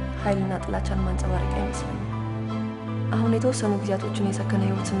ኃይልና ጥላቻን ማንጸባረቅ አይመስለኝም። አሁን የተወሰኑ ጊዜያቶችን የሰከነ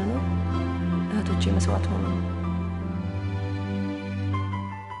ህይወት ስንኖር እህቶቼ መስዋዕት ሆኑ።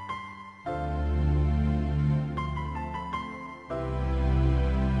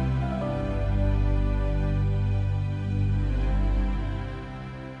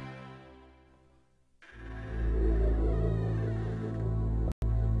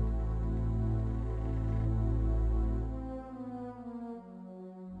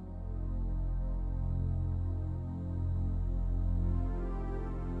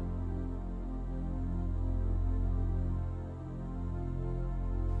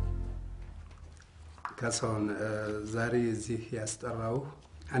 ካሳውን ዛሬ እዚህ ያስጠራው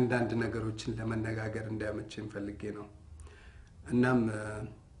አንዳንድ ነገሮችን ለመነጋገር እንዲያመቸኝ ፈልጌ ነው። እናም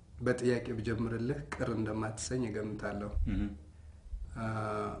በጥያቄ ብጀምርልህ ቅር እንደማትሰኝ እገምታለሁ።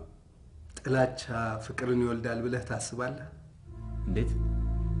 ጥላቻ ፍቅርን ይወልዳል ብለህ ታስባለህ? እንዴት?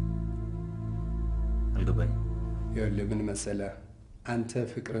 አልገባኝ። ይኸውልህ ምን መሰለህ፣ አንተ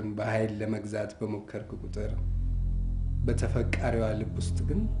ፍቅርን በኃይል ለመግዛት በሞከርክ ቁጥር በተፈቃሪዋ ልብ ውስጥ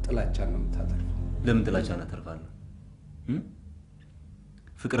ግን ጥላቻን ነው የምታተርፈው። ለምን ጥላቻን አተርፋለሁ?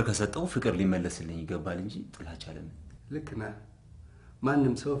 ፍቅር ከሰጠው ፍቅር ሊመለስልኝ ይገባል እንጂ ጥላቻ ለምን? ልክ ነህ።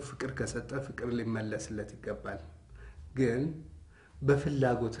 ማንም ሰው ፍቅር ከሰጠ ፍቅር ሊመለስለት ይገባል። ግን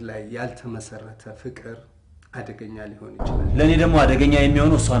በፍላጎት ላይ ያልተመሰረተ ፍቅር አደገኛ ሊሆን ይችላል። ለኔ ደግሞ አደገኛ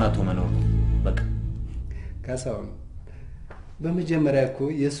የሚሆነው እሷን አቶ መኖር ነው። በቃ ካሳውን በመጀመሪያ እኮ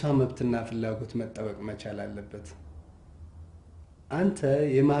የእሷ መብትና ፍላጎት መጠበቅ መቻል አለበት። አንተ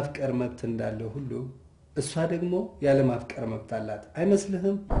የማፍቀር መብት እንዳለው ሁሉ እሷ ደግሞ ያለ ማፍቀር መብት አላት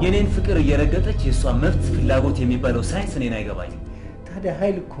አይመስልህም? የኔን ፍቅር እየረገጠች የእሷ መብት ፍላጎት የሚባለው ሳይንስ እኔን አይገባኝም። ታዲያ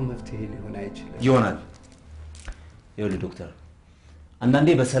ኃይል እኮ መፍትሄ ሊሆን አይችልም። ይሆናል። ይኸውልህ ዶክተር፣ አንዳንዴ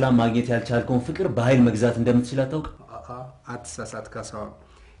በሰላም ማግኘት ያልቻልከውን ፍቅር በኃይል መግዛት እንደምትችል አታውቅ? አትሳሳት ካሳውን።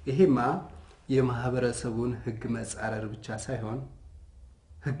 ይሄማ የማህበረሰቡን ህግ መጻረር ብቻ ሳይሆን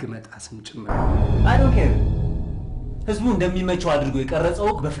ህግ መጣስም ጭምር። አይ ዶንት ኬር። ህዝቡ እንደሚመቸው አድርጎ የቀረጸው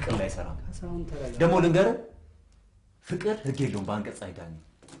በፍቅር ላይ ሰራ። ደግሞ ልንገርህ፣ ፍቅር ህግ የለውም፣ በአንቀጽ አይዳኝም።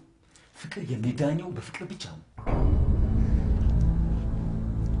 ፍቅር የሚዳኘው በፍቅር ብቻ ነው።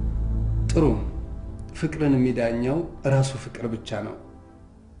 ጥሩ። ፍቅርን የሚዳኘው ራሱ ፍቅር ብቻ ነው።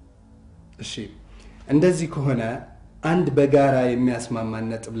 እሺ፣ እንደዚህ ከሆነ አንድ በጋራ የሚያስማማን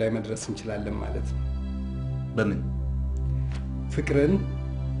ነጥብ ላይ መድረስ እንችላለን ማለት ነው። በምን? ፍቅርን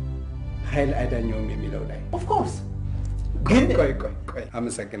ኃይል አይዳኘውም የሚለው ላይ። ኦፍ ኮርስ። ግን ቆይ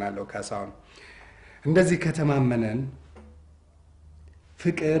አመሰግናለሁ ካሳውን። እንደዚህ ከተማመነን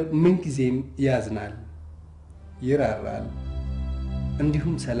ፍቅር ምን ጊዜም ያዝናል፣ ይራራል፣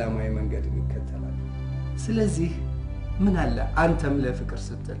 እንዲሁም ሰላማዊ መንገድን ይከተላል። ስለዚህ ምን አለ አንተም ለፍቅር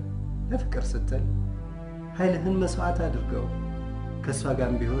ስትል ኃይልህን መስዋዕት አድርገው ከሷ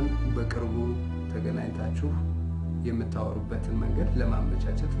ጋርም ቢሆን በቅርቡ ተገናኝታችሁ የምታወሩበትን መንገድ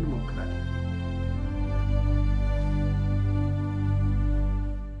ለማመቻቸት እንሞክራለን።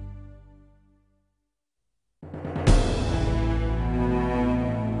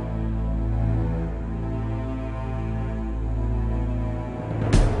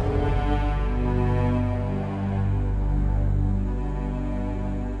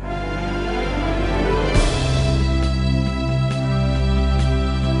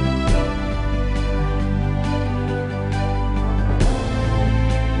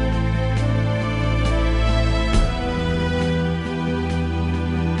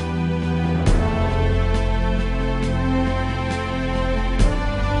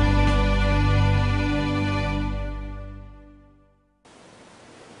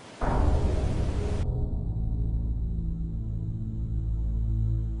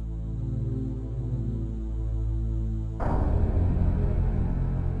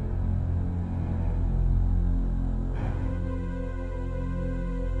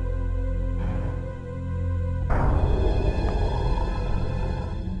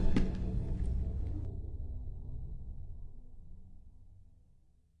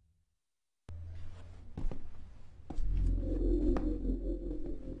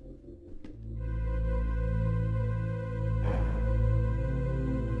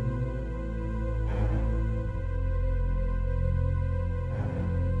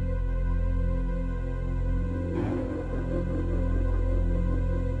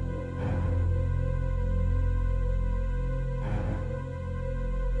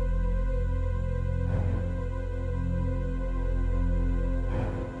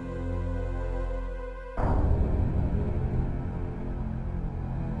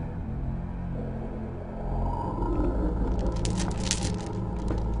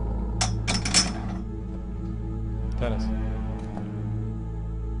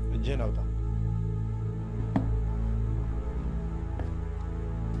 እጄን አውጣ።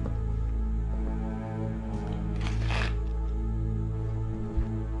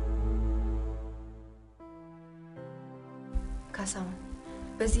 ካሳሁን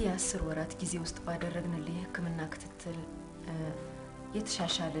በዚህ የ10 ወራት ጊዜ ውስጥ ባደረግንልህ የሕክምና ክትትል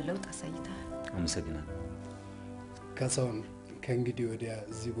የተሻሻለ ለውጥ አሳይተሃል። አመሰግናለሁ። ካሳሁን ከእንግዲህ ወዲያ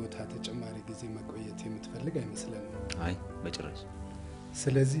እዚህ ቦታ ተጨማሪ ጊዜ መቆየት የምትፈልግ አይመስለንም። አይ በጭራሽ።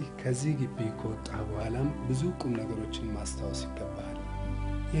 ስለዚህ ከዚህ ግቢ ከወጣ በኋላም ብዙ ቁም ነገሮችን ማስታወስ ይገባሃል።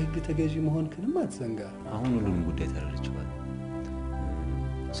 የህግ ተገዢ መሆንክንም አትዘንጋ። አሁን ሁሉንም ጉዳይ ተረድቻለሁ።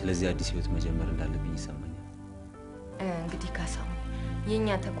 ስለዚህ አዲስ ህይወት መጀመር እንዳለብኝ ይሰማኛል። እንግዲህ ካሳሁን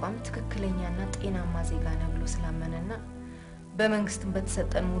የኛ ተቋም ትክክለኛና ጤናማ ዜጋ ነው ብሎ ስላመነና በመንግስትም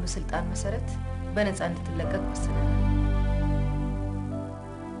በተሰጠን ሙሉ ስልጣን መሰረት በነፃ እንድትለቀቅ ወስነናል።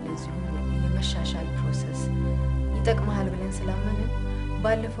 ለዚሁ የመሻሻል ፕሮሰስ ይጠቅማል ብለን ስላመንን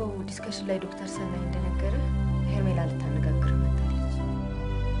ባለፈው ዲስከሽን ላይ ዶክተር ሰናይ እንደነገረ ሄርሜላ ልታነጋግር መጣለች።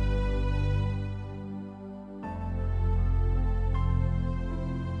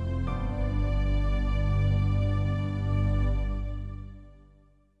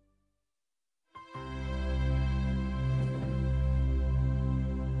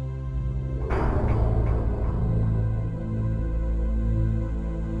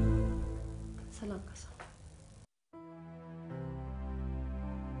 ሰላም ካሳ።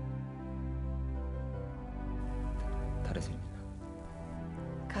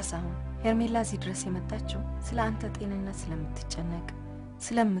 ካሳሁን ሄርሜላ እዚህ ድረስ የመጣችው ስለ አንተ ጤንነት ስለምትጨነቅ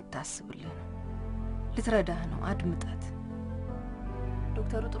ስለምታስብልህ ነው። ልትረዳህ ነው። አድምጣት።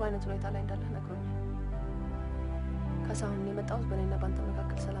 ዶክተሩ ጥሩ አይነት ሁኔታ ላይ እንዳለህ ነግሮኛል። ካሳሁን የመጣሁት በእኔና በአንተ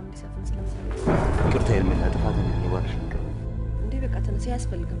መካከል ሰላም እንዲሰፍን ስለምፈልግ። ይቅርታ ሄርሜላ፣ ጥፋተኛ ነኝ። እባክሽን ይቅር በይኝ። እንዴ በቃ ተነስ፣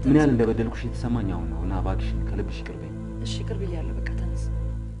 አያስፈልግም። ምን ያህል እንደበደልኩሽ የተሰማኝ አሁን ነው እና እባክሽን ከልብሽ ይቅር በይኝ። እሺ ይቅር ብያለሁ። በቃ ተነስ፣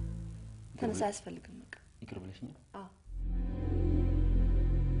 ተነስ፣ አያስፈልግም። በቃ ይቅር ብለሽኛል? አዎ።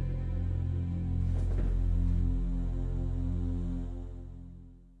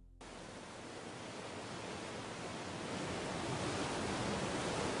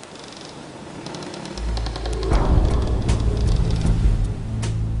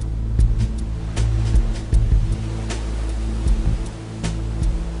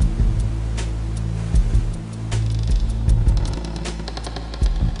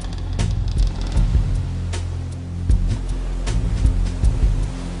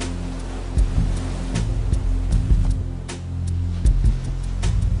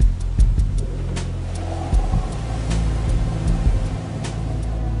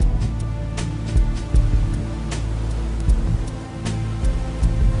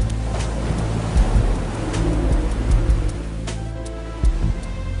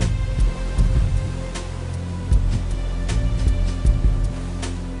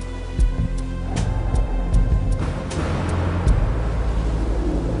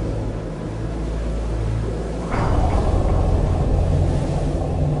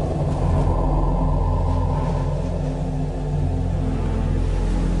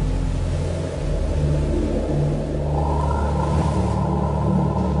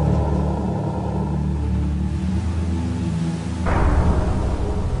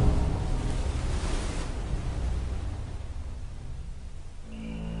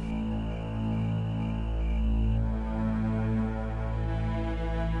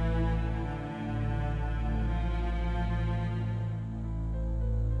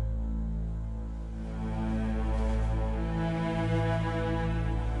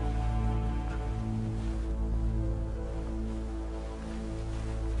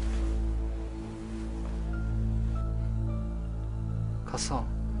 ካሳሁን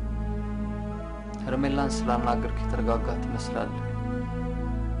ሄርሜላን ስላናገርክ የተረጋጋ ትመስላለህ።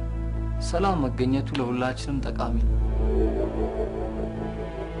 ሰላም መገኘቱ ለሁላችንም ጠቃሚ ነው።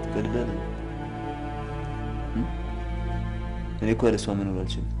 ትቀልዳለህ? እኔ እኮ ያለ እሷ መኖር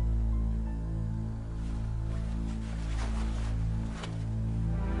አልችልም።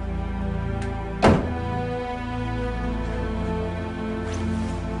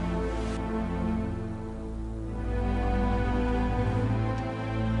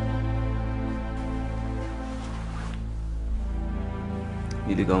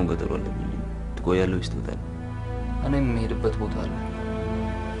 ይልቃውን ቀጠሮ አለብኝ። ትቆያለህ ወይስ ትወጣለህ? እኔም የምሄድበት ቦታ አለ።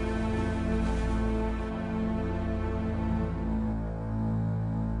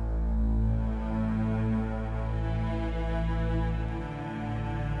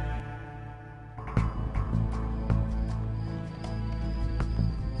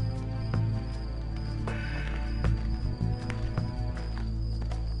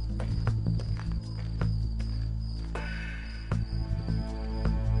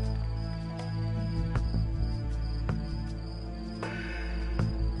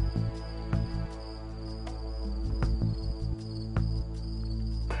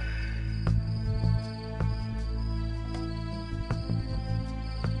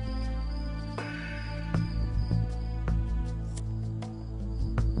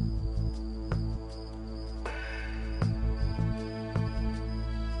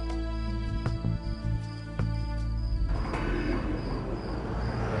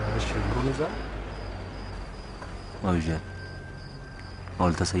 እሺ ብሩን ይዛ አውጃ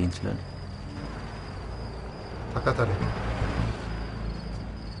አውል ተሰይን ይችላል ተከታተለ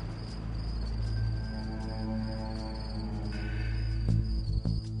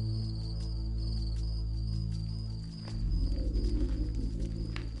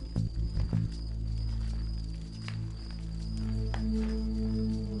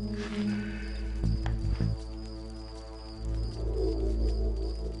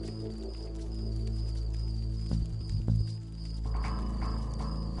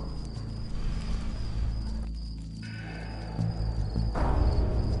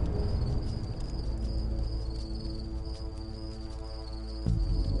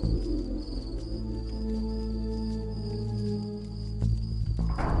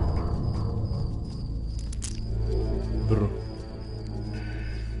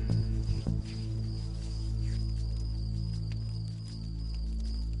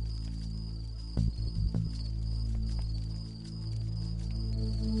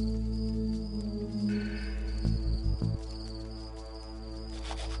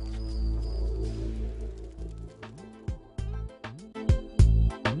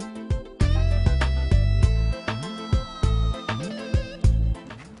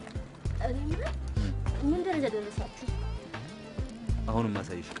አሁንም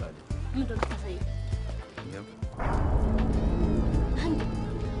ማሳይሽ ቃል ምንድን ነው ታሳይ? ያው አንድ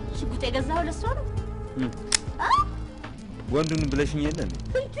ሽጉጥ የገዛው ለሷ ነው? ወንዱን ብለሽኝ የለ እንዴ?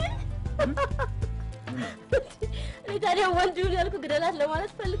 ታዲያ ወንዱን ያልኩ ግደላት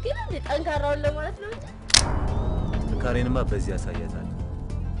ለማለት ፈልጌ ነው እንዴ? ጠንካራውን ለማለት ነው እንጂ ጥንካሬንማ በዚህ ያሳያታል።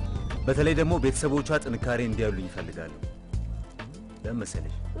 በተለይ ደግሞ ቤተሰቦቿ ጥንካሬ እንዲያሉኝ ይፈልጋሉ። ለምሳሌ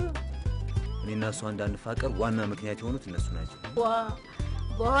እኔና እሷ እንዳንፋቀር ዋና ምክንያት የሆኑት እነሱ ናቸው። ዋ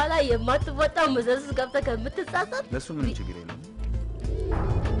በኋላ የማትወጣው መዘዝ ገብተህ ከምትጻጻት ለሱ ምን ችግር የለም።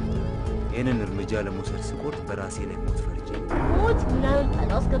 ይሄንን እርምጃ ለመውሰድ ስቆርጥ በራሴ ላይ ሞት ፈርጄ ሞት ምናምን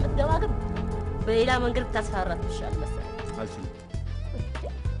ታላውስ ከምትገባ ግን በሌላ መንገድ ታስፈራራት ይሻል መሰለኝ። አልችልም።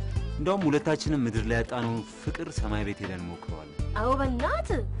 እንደውም ሁለታችንም ምድር ላይ ያጣነው ፍቅር ሰማይ ቤት ሄደን ሞክረዋለን። አዎ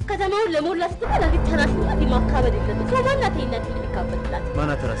በእናትህ ከተማውን ለሞላ ስትባል አንዲት ተራሽና ዲማካበድ የለብም። ከማናት ይነት ሊካበድላት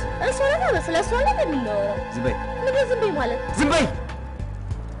ማና ተራስ እሷ ነው ስለሷ ላይ የምናወራው። ዝም በይ ዝም በይ ማለት ዝም በይ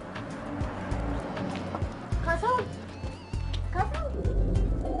ካሳው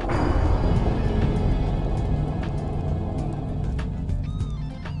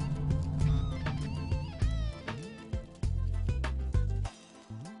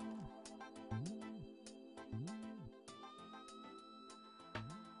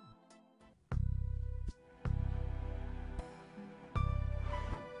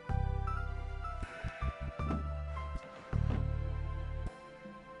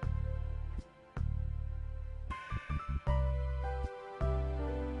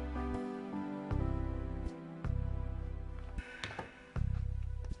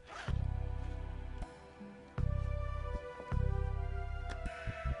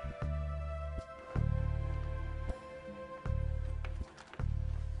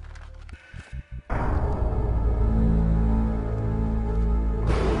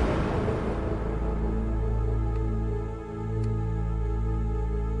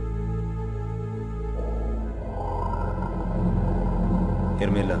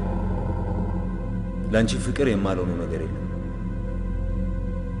ሄርሜላ ላንቺ ፍቅር የማለው ነው ነገር የለም።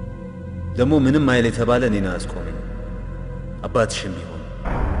 ደግሞ ምንም አይል የተባለ እኔን አያስቆመኝ። አባትሽም ቢሆን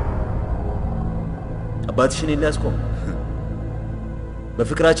አባትሽን ሊያስቆም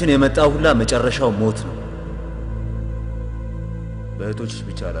በፍቅራችን የመጣው ሁላ መጨረሻው ሞት ነው። በእህቶችሽ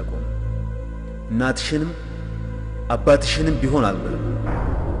ብቻ አላቆም እናትሽንም አባትሽንም ቢሆን አልምርም።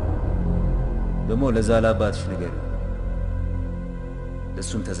 ደግሞ ለዛ ለአባትሽ ነገር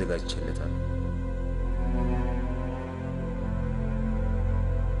ለሱም ተዘጋጅቼለታል።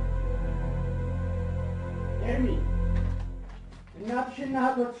 ኤርሚ እናትሽና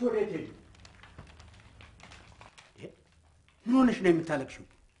እህቶችሽ ወዴት ሄዱ? ምን ሆነሽ ነው የምታለቅሽው?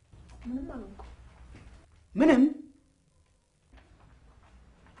 ምንም አልሆንኩም። ምንም?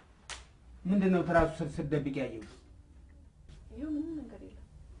 ምንድነው ትራሱ ስር ስትደብቂ ያየው? ይኸው ምንም ነገር የለም።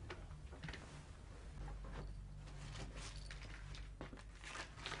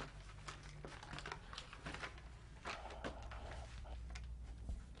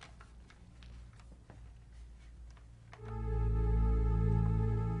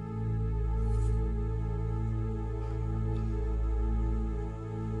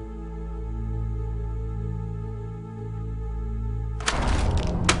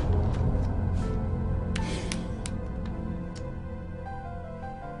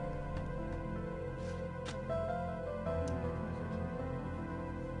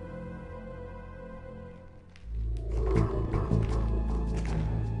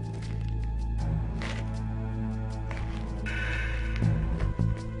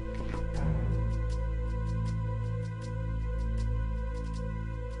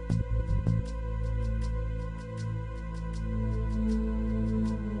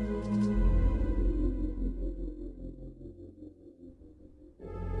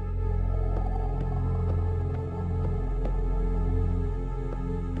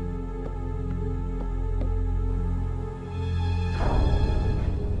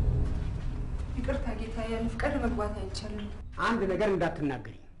 መግባት አይቻልም አንድ ነገር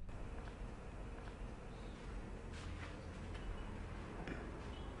እንዳትናገሪ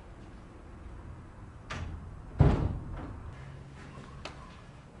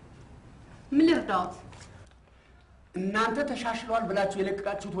ምን ልርዳዎት እናንተ ተሻሽሏል ብላችሁ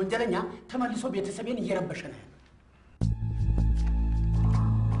የለቀቃችሁት ወንጀለኛ ተመልሶ ቤተሰቤን እየረበሸ ነው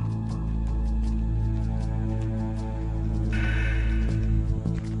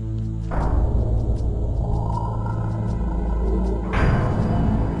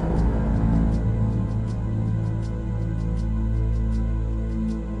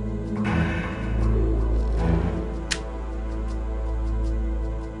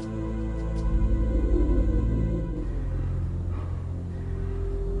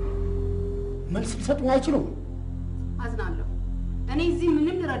መልስ ሊሰጡኝ አይችሉም አዝናለሁ እኔ እዚህ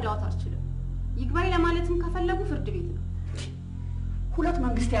ምንም ልረዳዎት አልችልም ይግባኝ ለማለትም ከፈለጉ ፍርድ ቤት ነው ሁለት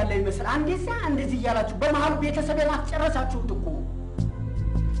መንግስት ያለ ይመስል አንዴዛ እንደዚህ እያላችሁ በመሃሉ ቤተሰቤን አስጨረሳችሁት እኮ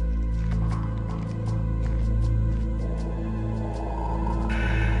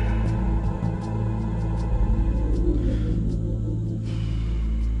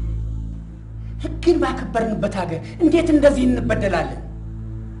ህግን ባከበርንበት ሀገር እንዴት እንደዚህ እንበደላለን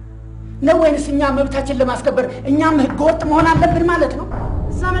ነው ወይንስ እኛ መብታችን ለማስከበር እኛም ህግ ወጥ መሆን አለብን ማለት ነው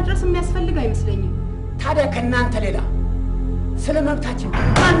እዛ መድረስ የሚያስፈልግ አይመስለኝም ታዲያ ከናንተ ሌላ ስለ መብታችን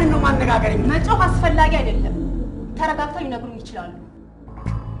ማንን ነው ማነጋገር መጮህ አስፈላጊ አይደለም ተረጋግተው ይነግሩኝ ይችላሉ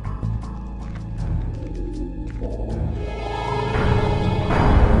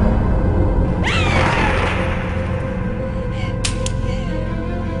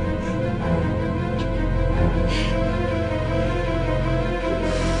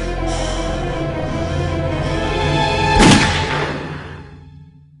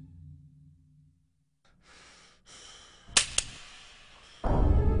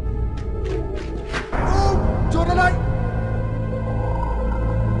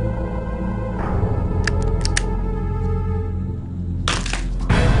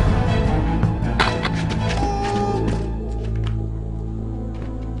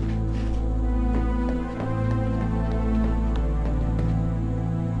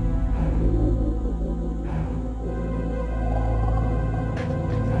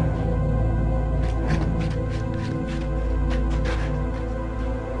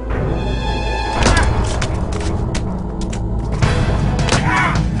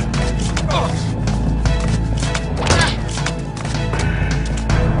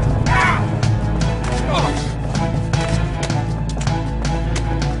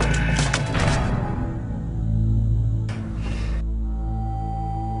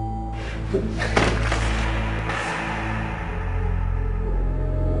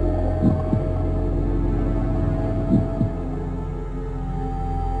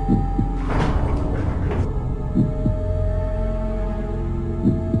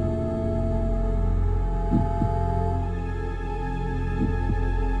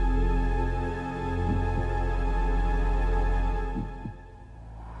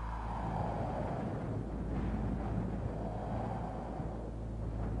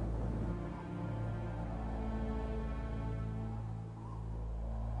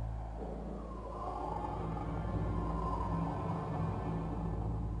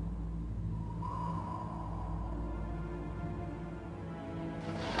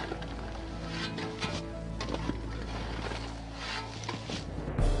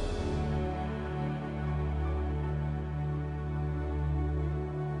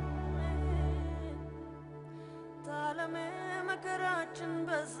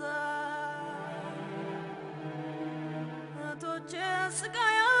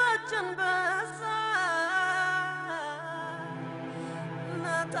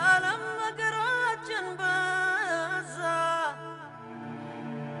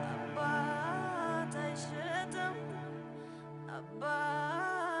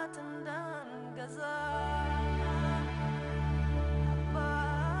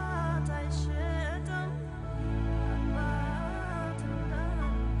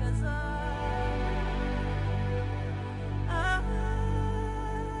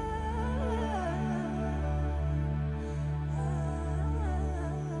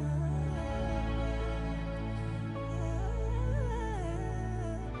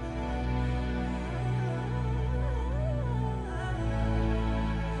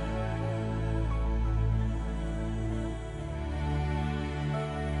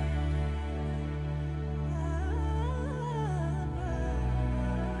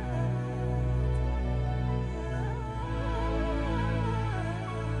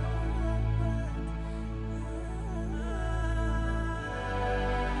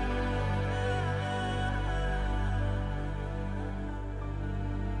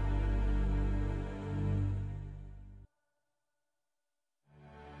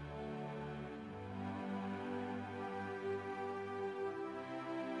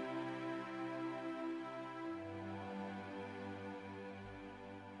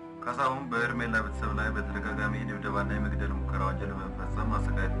ካሳሁን በኤርሜላ ቤተሰብ ላይ በተደጋጋሚ ድብደባና የመግደል ሙከራ ወንጀል በመፈጸም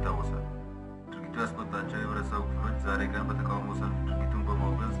ማሰቃየት ይታወሳል። ድርጊቱ ያስቆጣቸው የህብረተሰቡ ክፍሎች ዛሬ ቀን በተቃውሞ ሰልፍ ድርጊቱን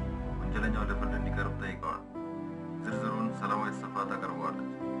በማውገዝ ወንጀለኛው ለፍርድ እንዲቀርብ ጠይቀዋል። ዝርዝሩን ሰላማዊት ተሰፋ ታቀርበዋለች።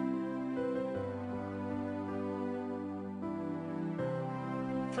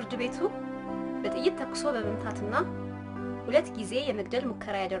 ፍርድ ቤቱ በጥይት ተኩሶ በመምታትና 2 ጊዜ የመግደል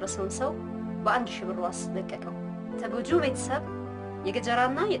ሙከራ ያደረሰውን ሰው በ1000 ብር ዋስ ለቀቀው። ተጎጂው ቤተሰብ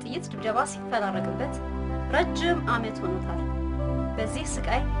የገጀራና የጥይት ድብደባ ሲፈራረቅበት ረጅም ዓመት ሆኖታል። በዚህ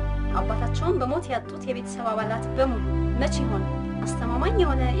ስቃይ አባታቸውን በሞት ያጡት የቤተሰብ አባላት በሙሉ መቼ ይሆን አስተማማኝ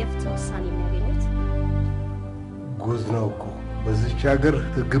የሆነ የፍትህ ውሳኔ የሚያገኙት? ጉዝ ነው እኮ በዚህ ሀገር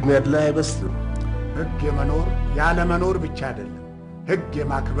ህግም ያለ አይመስልም። ህግ የመኖር ያለ መኖር ብቻ አይደለም፣ ህግ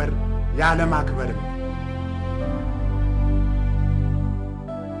የማክበር ያለ ማክበርም።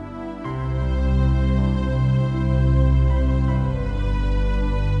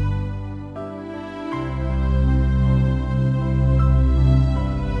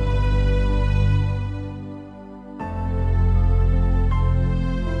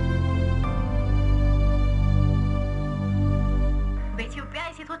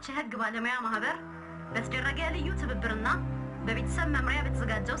 የህግ ባለሙያ ማህበር በተደረገ ልዩ ትብብርና በቤተሰብ መምሪያ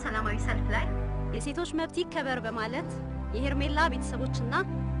በተዘጋጀው ሰላማዊ ሰልፍ ላይ የሴቶች መብት ይከበር በማለት የሄርሜላ ቤተሰቦችና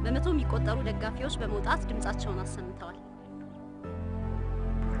በመቶ የሚቆጠሩ ደጋፊዎች በመውጣት ድምጻቸውን አሰምተዋል።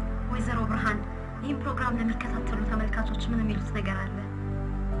 ወይዘሮ ብርሃን ይህን ፕሮግራም ለሚከታተሉ ተመልካቾች ምን የሚሉት ነገር አለ?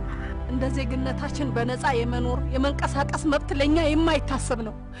 እንደ ዜግነታችን በነፃ የመኖር የመንቀሳቀስ መብት ለኛ የማይታሰብ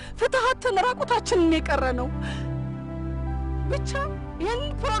ነው። ፍትሃትን ራቁታችንን የቀረ ነው። ብቻ ይህን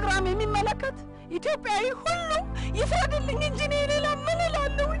ፕሮግራም የሚመለከት ኢትዮጵያዊ ሁሉ ይፍረድልኝ እንጂ እኔ ሌላ ምን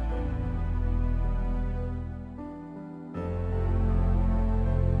እላለሁ?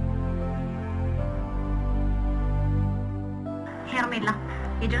 ሄርሜላ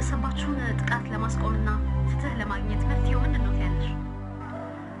የደረሰባችሁን ጥቃት ለማስቆምና ፍትህ ለማግኘት መፍትሄው ምንድን ነው ትያለሽ?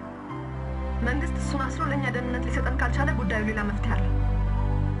 መንግስት እሱን አስሮ ለኛ ደህንነት ሊሰጠን ካልቻለ ጉዳዩ ሌላ መፍትሄ አለ።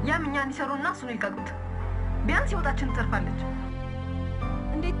 ያም እኛ እንዲሰሩና እሱን ይልቀቁት። ቢያንስ ህይወታችን ትተርፋለች።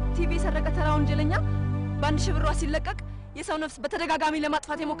 እንዴት ቲቪ የሰረቀ ተራ ወንጀለኛ በ1000 ብር ሲለቀቅ የሰው ነፍስ በተደጋጋሚ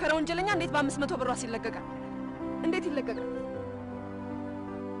ለማጥፋት የሞከረ ወንጀለኛ እንዴት በ500 ብር ሲለቀቃል? እንዴት ይለቀቃል?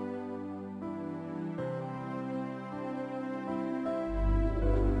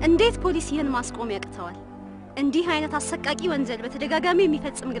 እንዴት ፖሊስ ይህን ማስቆም ያቅተዋል? እንዲህ አይነት አሰቃቂ ወንጀል በተደጋጋሚ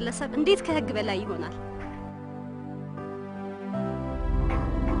የሚፈጽም ግለሰብ እንዴት ከህግ በላይ ይሆናል?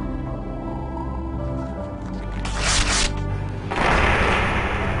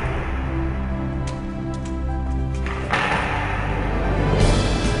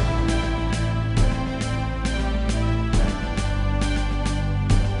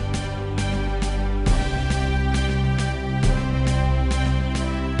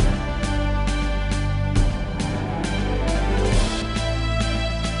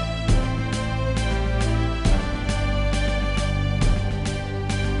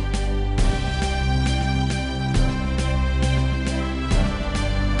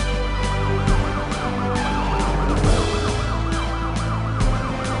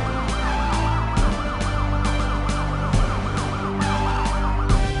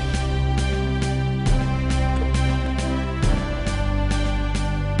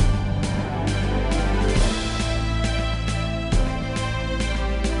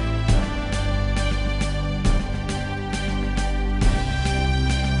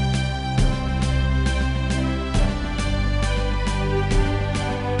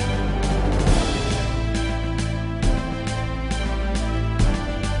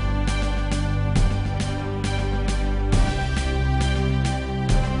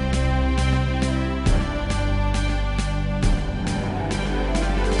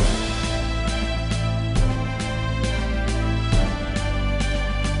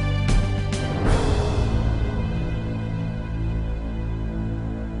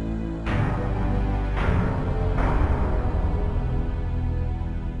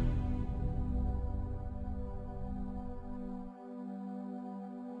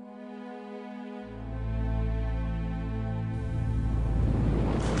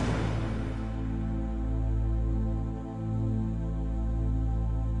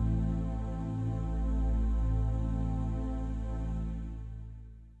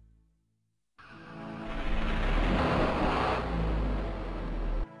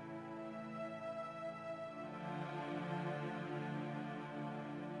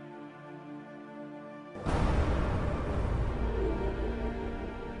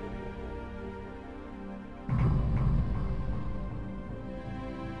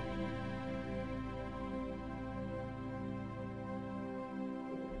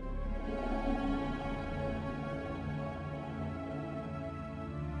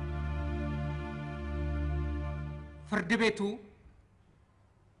 ፍርድ ቤቱ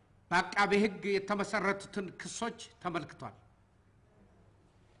በአቃቤ ሕግ የተመሰረቱትን ክሶች ተመልክቷል።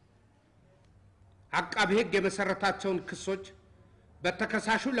 አቃቤ ሕግ የመሰረታቸውን ክሶች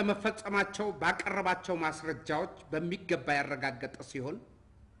በተከሳሹ ለመፈጸማቸው ባቀረባቸው ማስረጃዎች በሚገባ ያረጋገጠ ሲሆን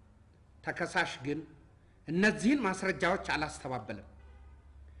ተከሳሽ ግን እነዚህን ማስረጃዎች አላስተባበለም።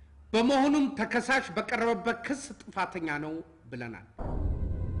 በመሆኑም ተከሳሽ በቀረበበት ክስ ጥፋተኛ ነው ብለናል።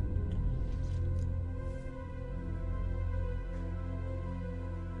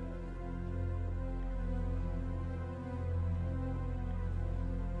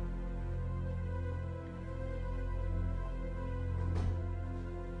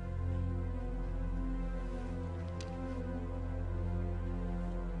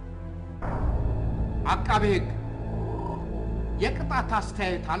 አቃቤ ሕግ የቅጣት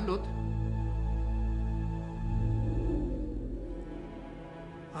አስተያየት አሉት?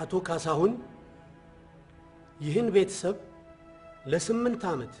 አቶ ካሳሁን ይህን ቤተሰብ ለ8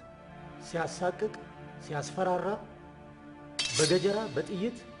 ዓመት ሲያሳቅቅ ሲያስፈራራ በገጀራ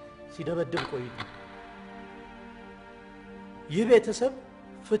በጥይት ሲደበድብ ቆይቷል። ይህ ቤተሰብ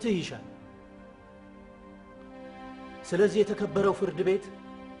ፍትህ ይሻል። ስለዚህ የተከበረው ፍርድ ቤት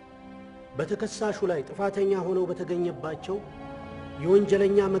በተከሳሹ ላይ ጥፋተኛ ሆነው በተገኘባቸው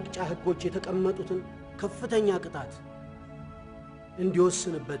የወንጀለኛ መቅጫ ሕጎች የተቀመጡትን ከፍተኛ ቅጣት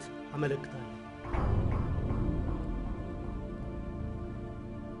እንዲወስንበት አመለክታለሁ።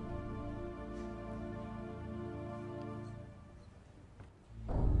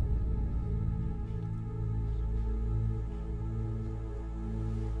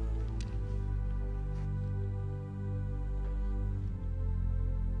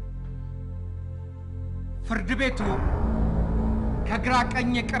 ፍርድ ቤቱ ከግራ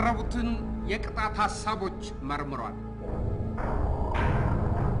ቀኝ የቀረቡትን የቅጣት ሐሳቦች መርምሯል።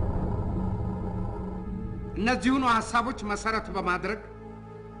 እነዚሁን ሐሳቦች መሰረት በማድረግ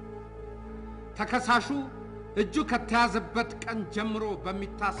ተከሳሹ እጁ ከተያዘበት ቀን ጀምሮ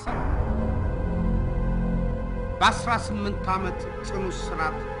በሚታሰብ በ18 ዓመት ጽኑ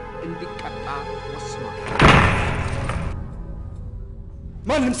እስራት እንዲቀጣ ወስኗል።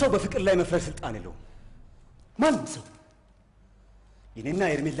 ማንም ሰው በፍቅር ላይ መፍረድ ስልጣን የለውም። ማንም ሰው የኔና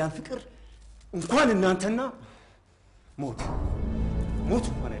የኤርሜላን ፍቅር እንኳን እናንተና ሞት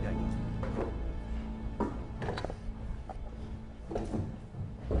እንኳን አይዳኝ።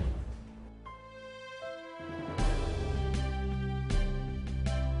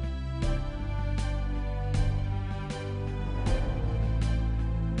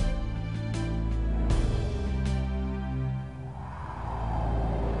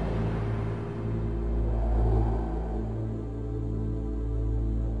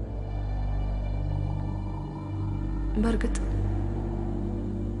 በእርግጥ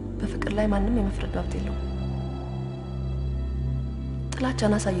በፍቅር ላይ ማንም የመፍረድ መብት የለውም።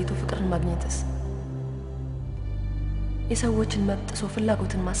 ጥላቻን አሳይቶ ፍቅርን ማግኘትስ? የሰዎችን መብት ጥሶ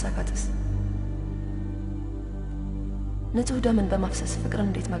ፍላጎትን ማሳካትስ? ንጹህ ደምን በማፍሰስ ፍቅርን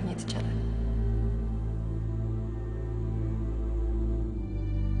እንዴት ማግኘት ይቻላል?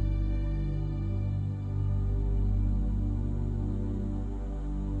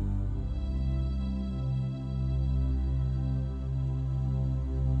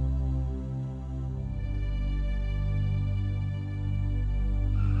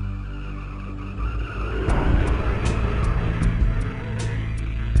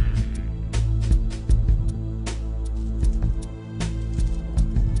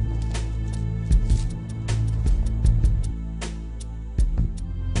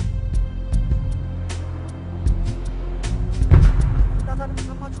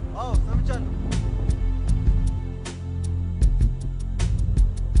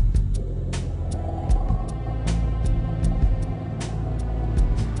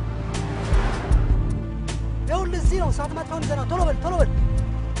 ሰዓት ማጥፋውን ዘና ቶሎ በል ቶሎ በል።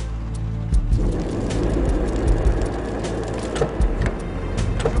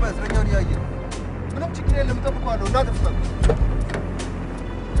 ሹማ እስረኛውን እያየ ነው። ምንም ችግር የለም፣ እጠብቀዋለሁ። እንዳትፍጠን።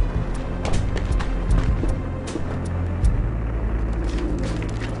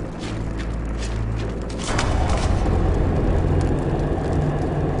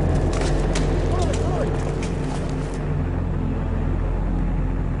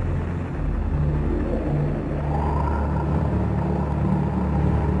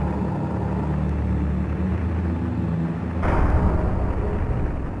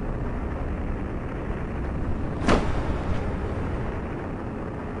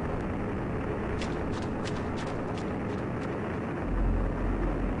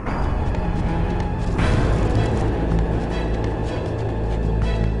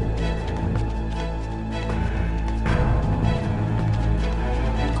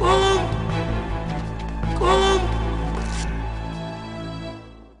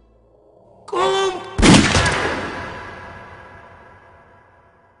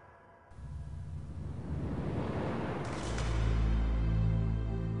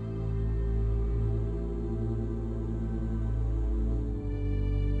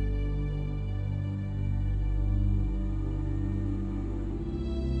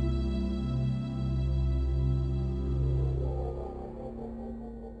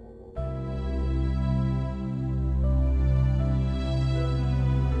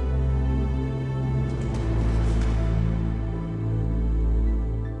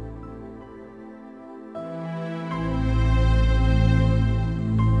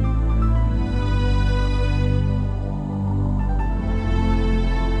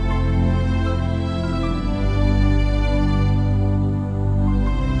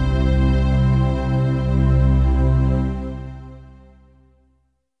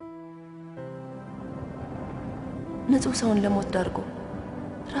 ንጹህ ሰውን ለሞት ዳርጎ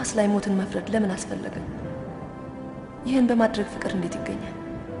ራስ ላይ ሞትን መፍረድ ለምን አስፈለገ? ይህን በማድረግ ፍቅር እንዴት ይገኛል?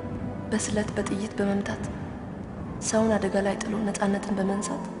 በስለት በጥይት በመምታት ሰውን አደጋ ላይ ጥሎ ነፃነትን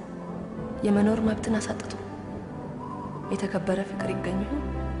በመንሳት የመኖር መብትን አሳጥቶ የተከበረ ፍቅር ይገኝ ይሆን?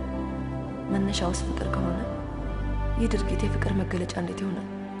 መነሻውስ ፍቅር ከሆነ ይህ ድርጊት የፍቅር መገለጫ እንዴት ይሆናል?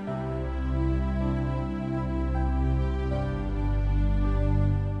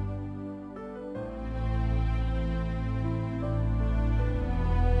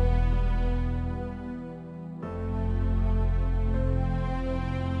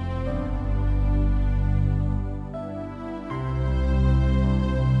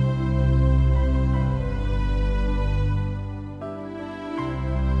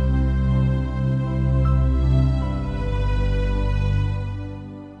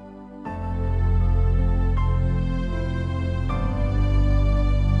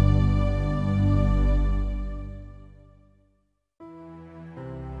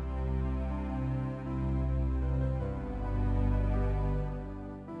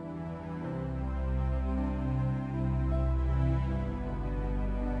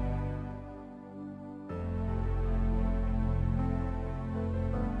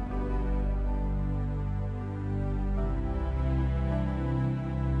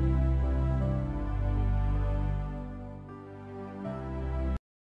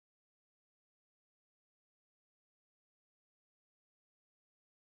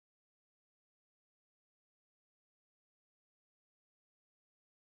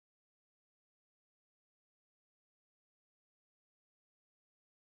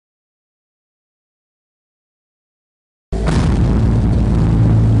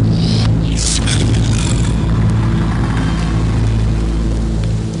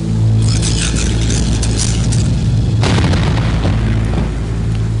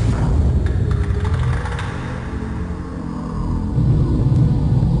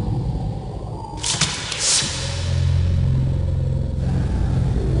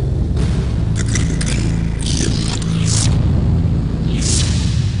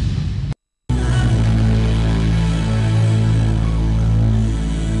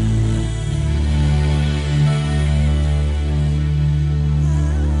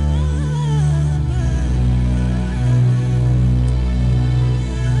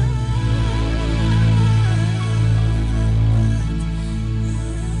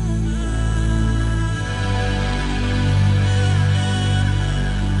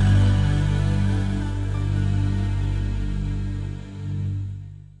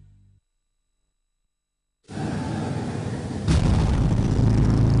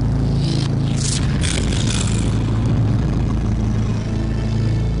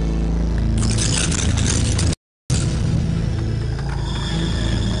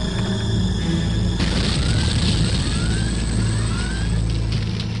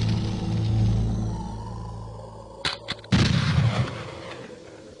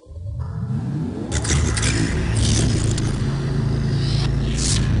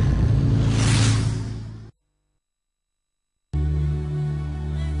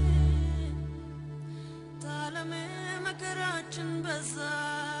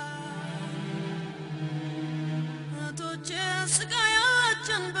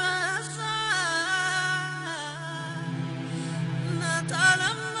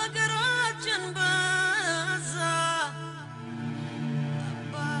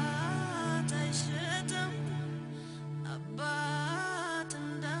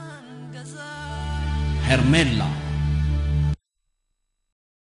 Hermella.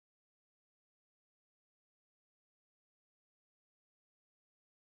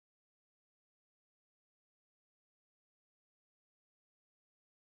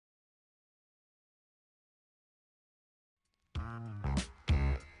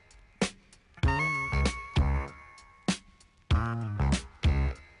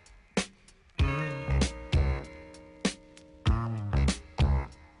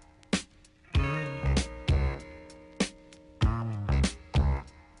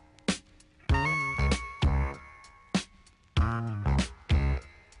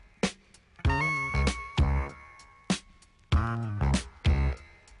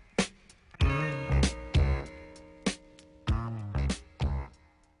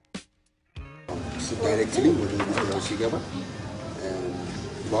 ዳይሬክትሊ ወደ ቪዲዮው ሲገባ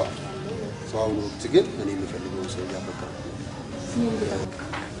በአሁኑ ወቅት ግን እኔ የምፈልገው ሰው ያፈቀረ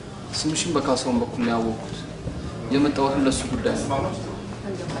ስምሽን በካሳውን በኩል ነው ያወቅኩት። የመጣሁት ለሱ ጉዳይ ነው።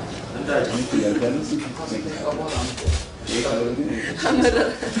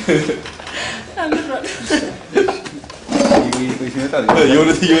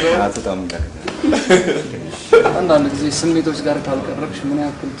 የእውነት አንዳንድ ጊዜ ስሜቶች ጋር ካልቀረብሽ ምን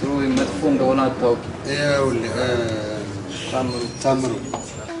ያክል ጥሩ ወይ መጥፎ እንደሆነ አታውቂ። ይኸውልህ ታምሩ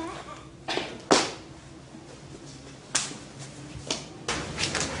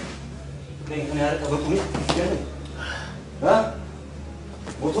ከእኔ ያርቀ በቁም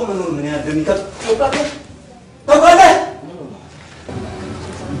ሞቶ መኖር ምን ያህል እንደሚከብድ ታውቃለህ?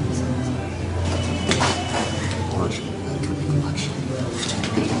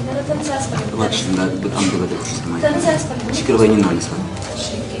 እባክሽ በጣም ደበደብሽ ሰማኝ። ችግር በይኝና አነሳ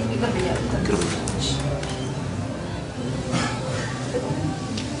ችግር በይ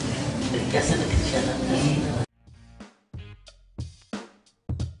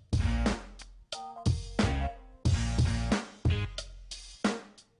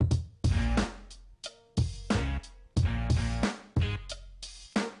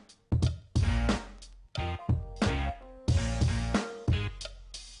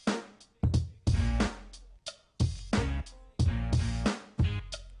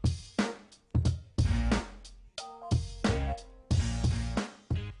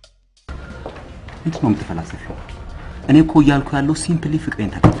እንትን ነው የምትፈላሰፈው? እኔ እኮ እያልኩ ያለው ሲምፕሊ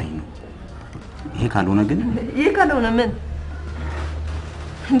ፍቅሬን ተቀበይኝ ነው። ይሄ ካልሆነ ግን ይሄ ካልሆነ ምን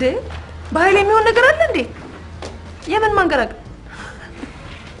እንዴ? በኃይል የሚሆን ነገር አለ እንዴ? የምን ማንገራገር?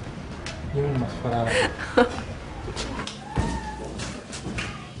 የምን ማስፈራራ?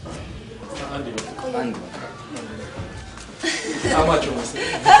 አንድ አማቸው መሰለኝ።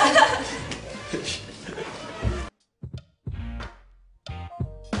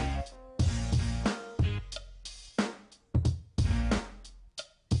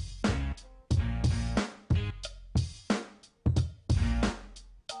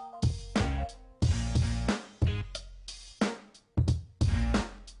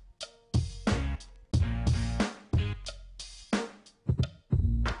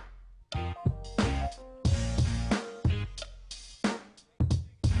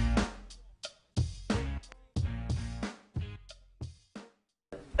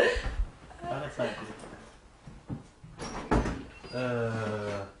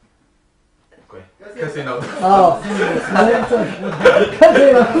 Kasi no. Kasi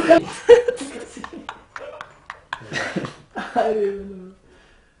no.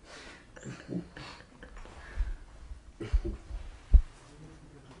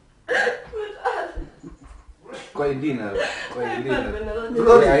 ቆይ ዲነር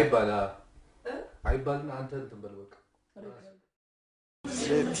ቆይ አይባላ አይባልና አንተ እንትን በል በቃ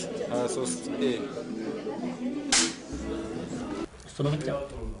ሴት 23 ኤ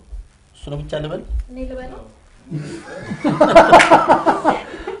እሱ ነው ብቻ ልበል እኔ ልበለው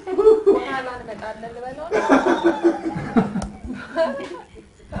በኋላ እንመጣለን ልበለው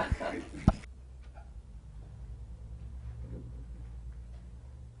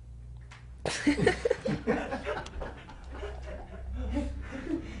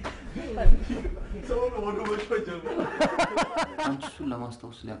አንቺ እሱን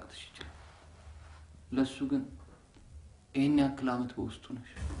ለማስታወስ ሊያቅትሽ ይችላል። ለእሱ ግን ይህን ያክል ዓመት በውስጡ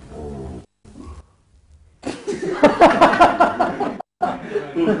ነሽ።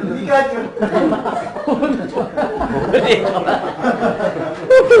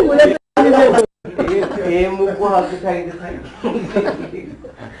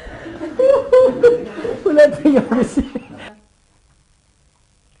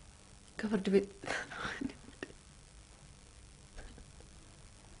 ከፍርድ ቤት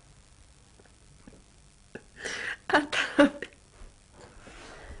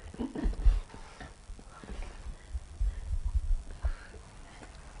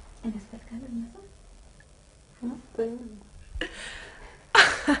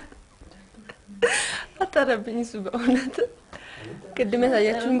አታረብኝ እሱ በእውነት ቅድም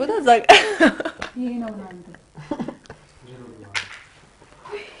ያሳያችሁን ቦታ እዛ ይሄ ነው አንተ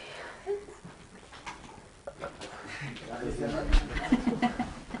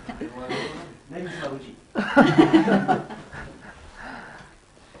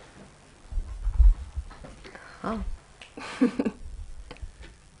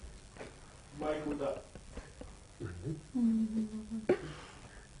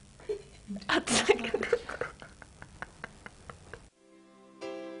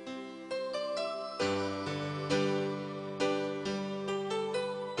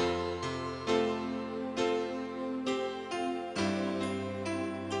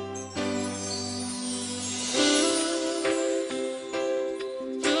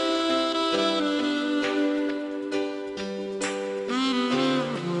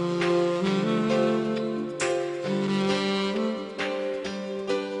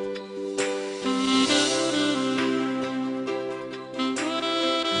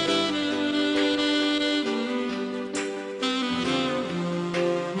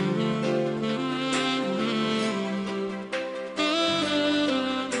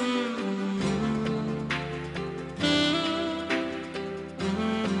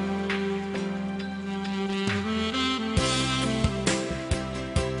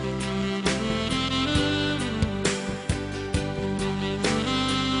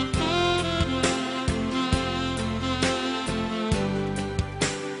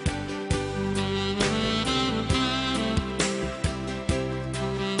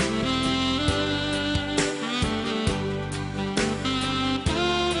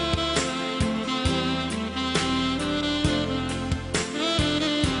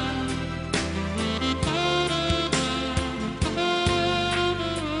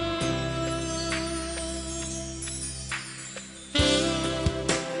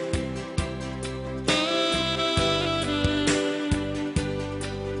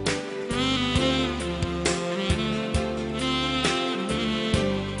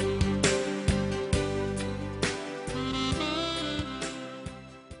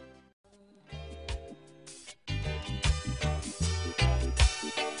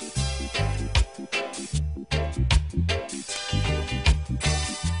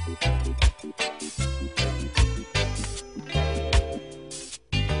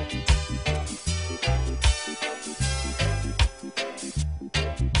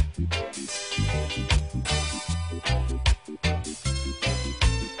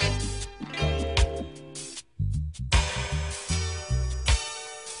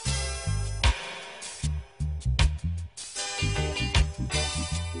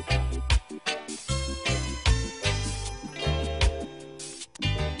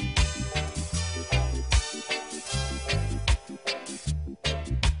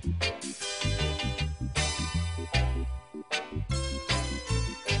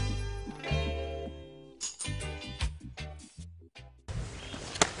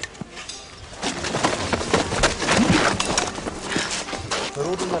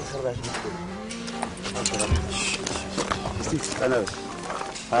ሮዱን አልሰራሽ ነው እስቲ ተቀበል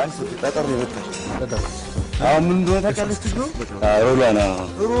አንስ ተቀር ይወጣሽ ተቀር አሁን ምን እንደሆነ ታውቃለሽ ትግሩ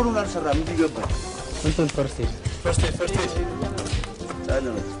ሮዱን አልሰራም እንዴ ገባ እንትን ፈርስት ኤድ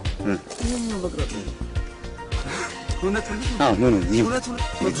ታለው ምን በቅረት ሁነቱን ምን ሁነቱን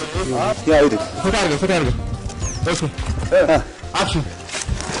ያ ይደ ፈታርገ እሱ አክሽን